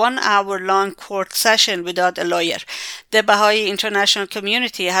in a 1-hour-long court session without a lawyer. The Baha'i international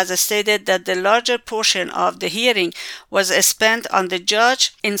community has stated that the larger portion of the hearing was spent on the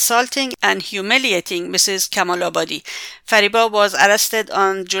judge insulting and humiliating Mrs. Kamalabadi. Fariba was arrested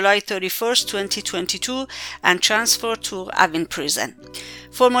on July 31, 2022 and transferred to Evin prison.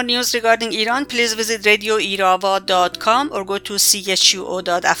 For more news regarding Iran, please visit radioirava.com or go to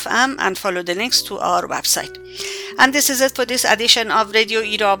chuo.fm and follow the links to our website. And this is it for this edition of Radio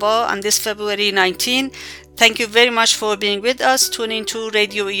Irava on this February 19. Thank you very much for being with us. Tune in to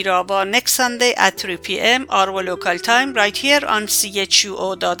Radio Irava next Sunday at 3 p.m. our local time right here on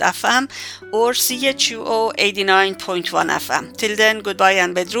chuo.fm or chuo 89.1 FM. Till then, goodbye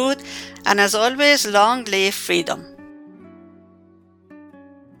and bedrood. And as always, long live freedom.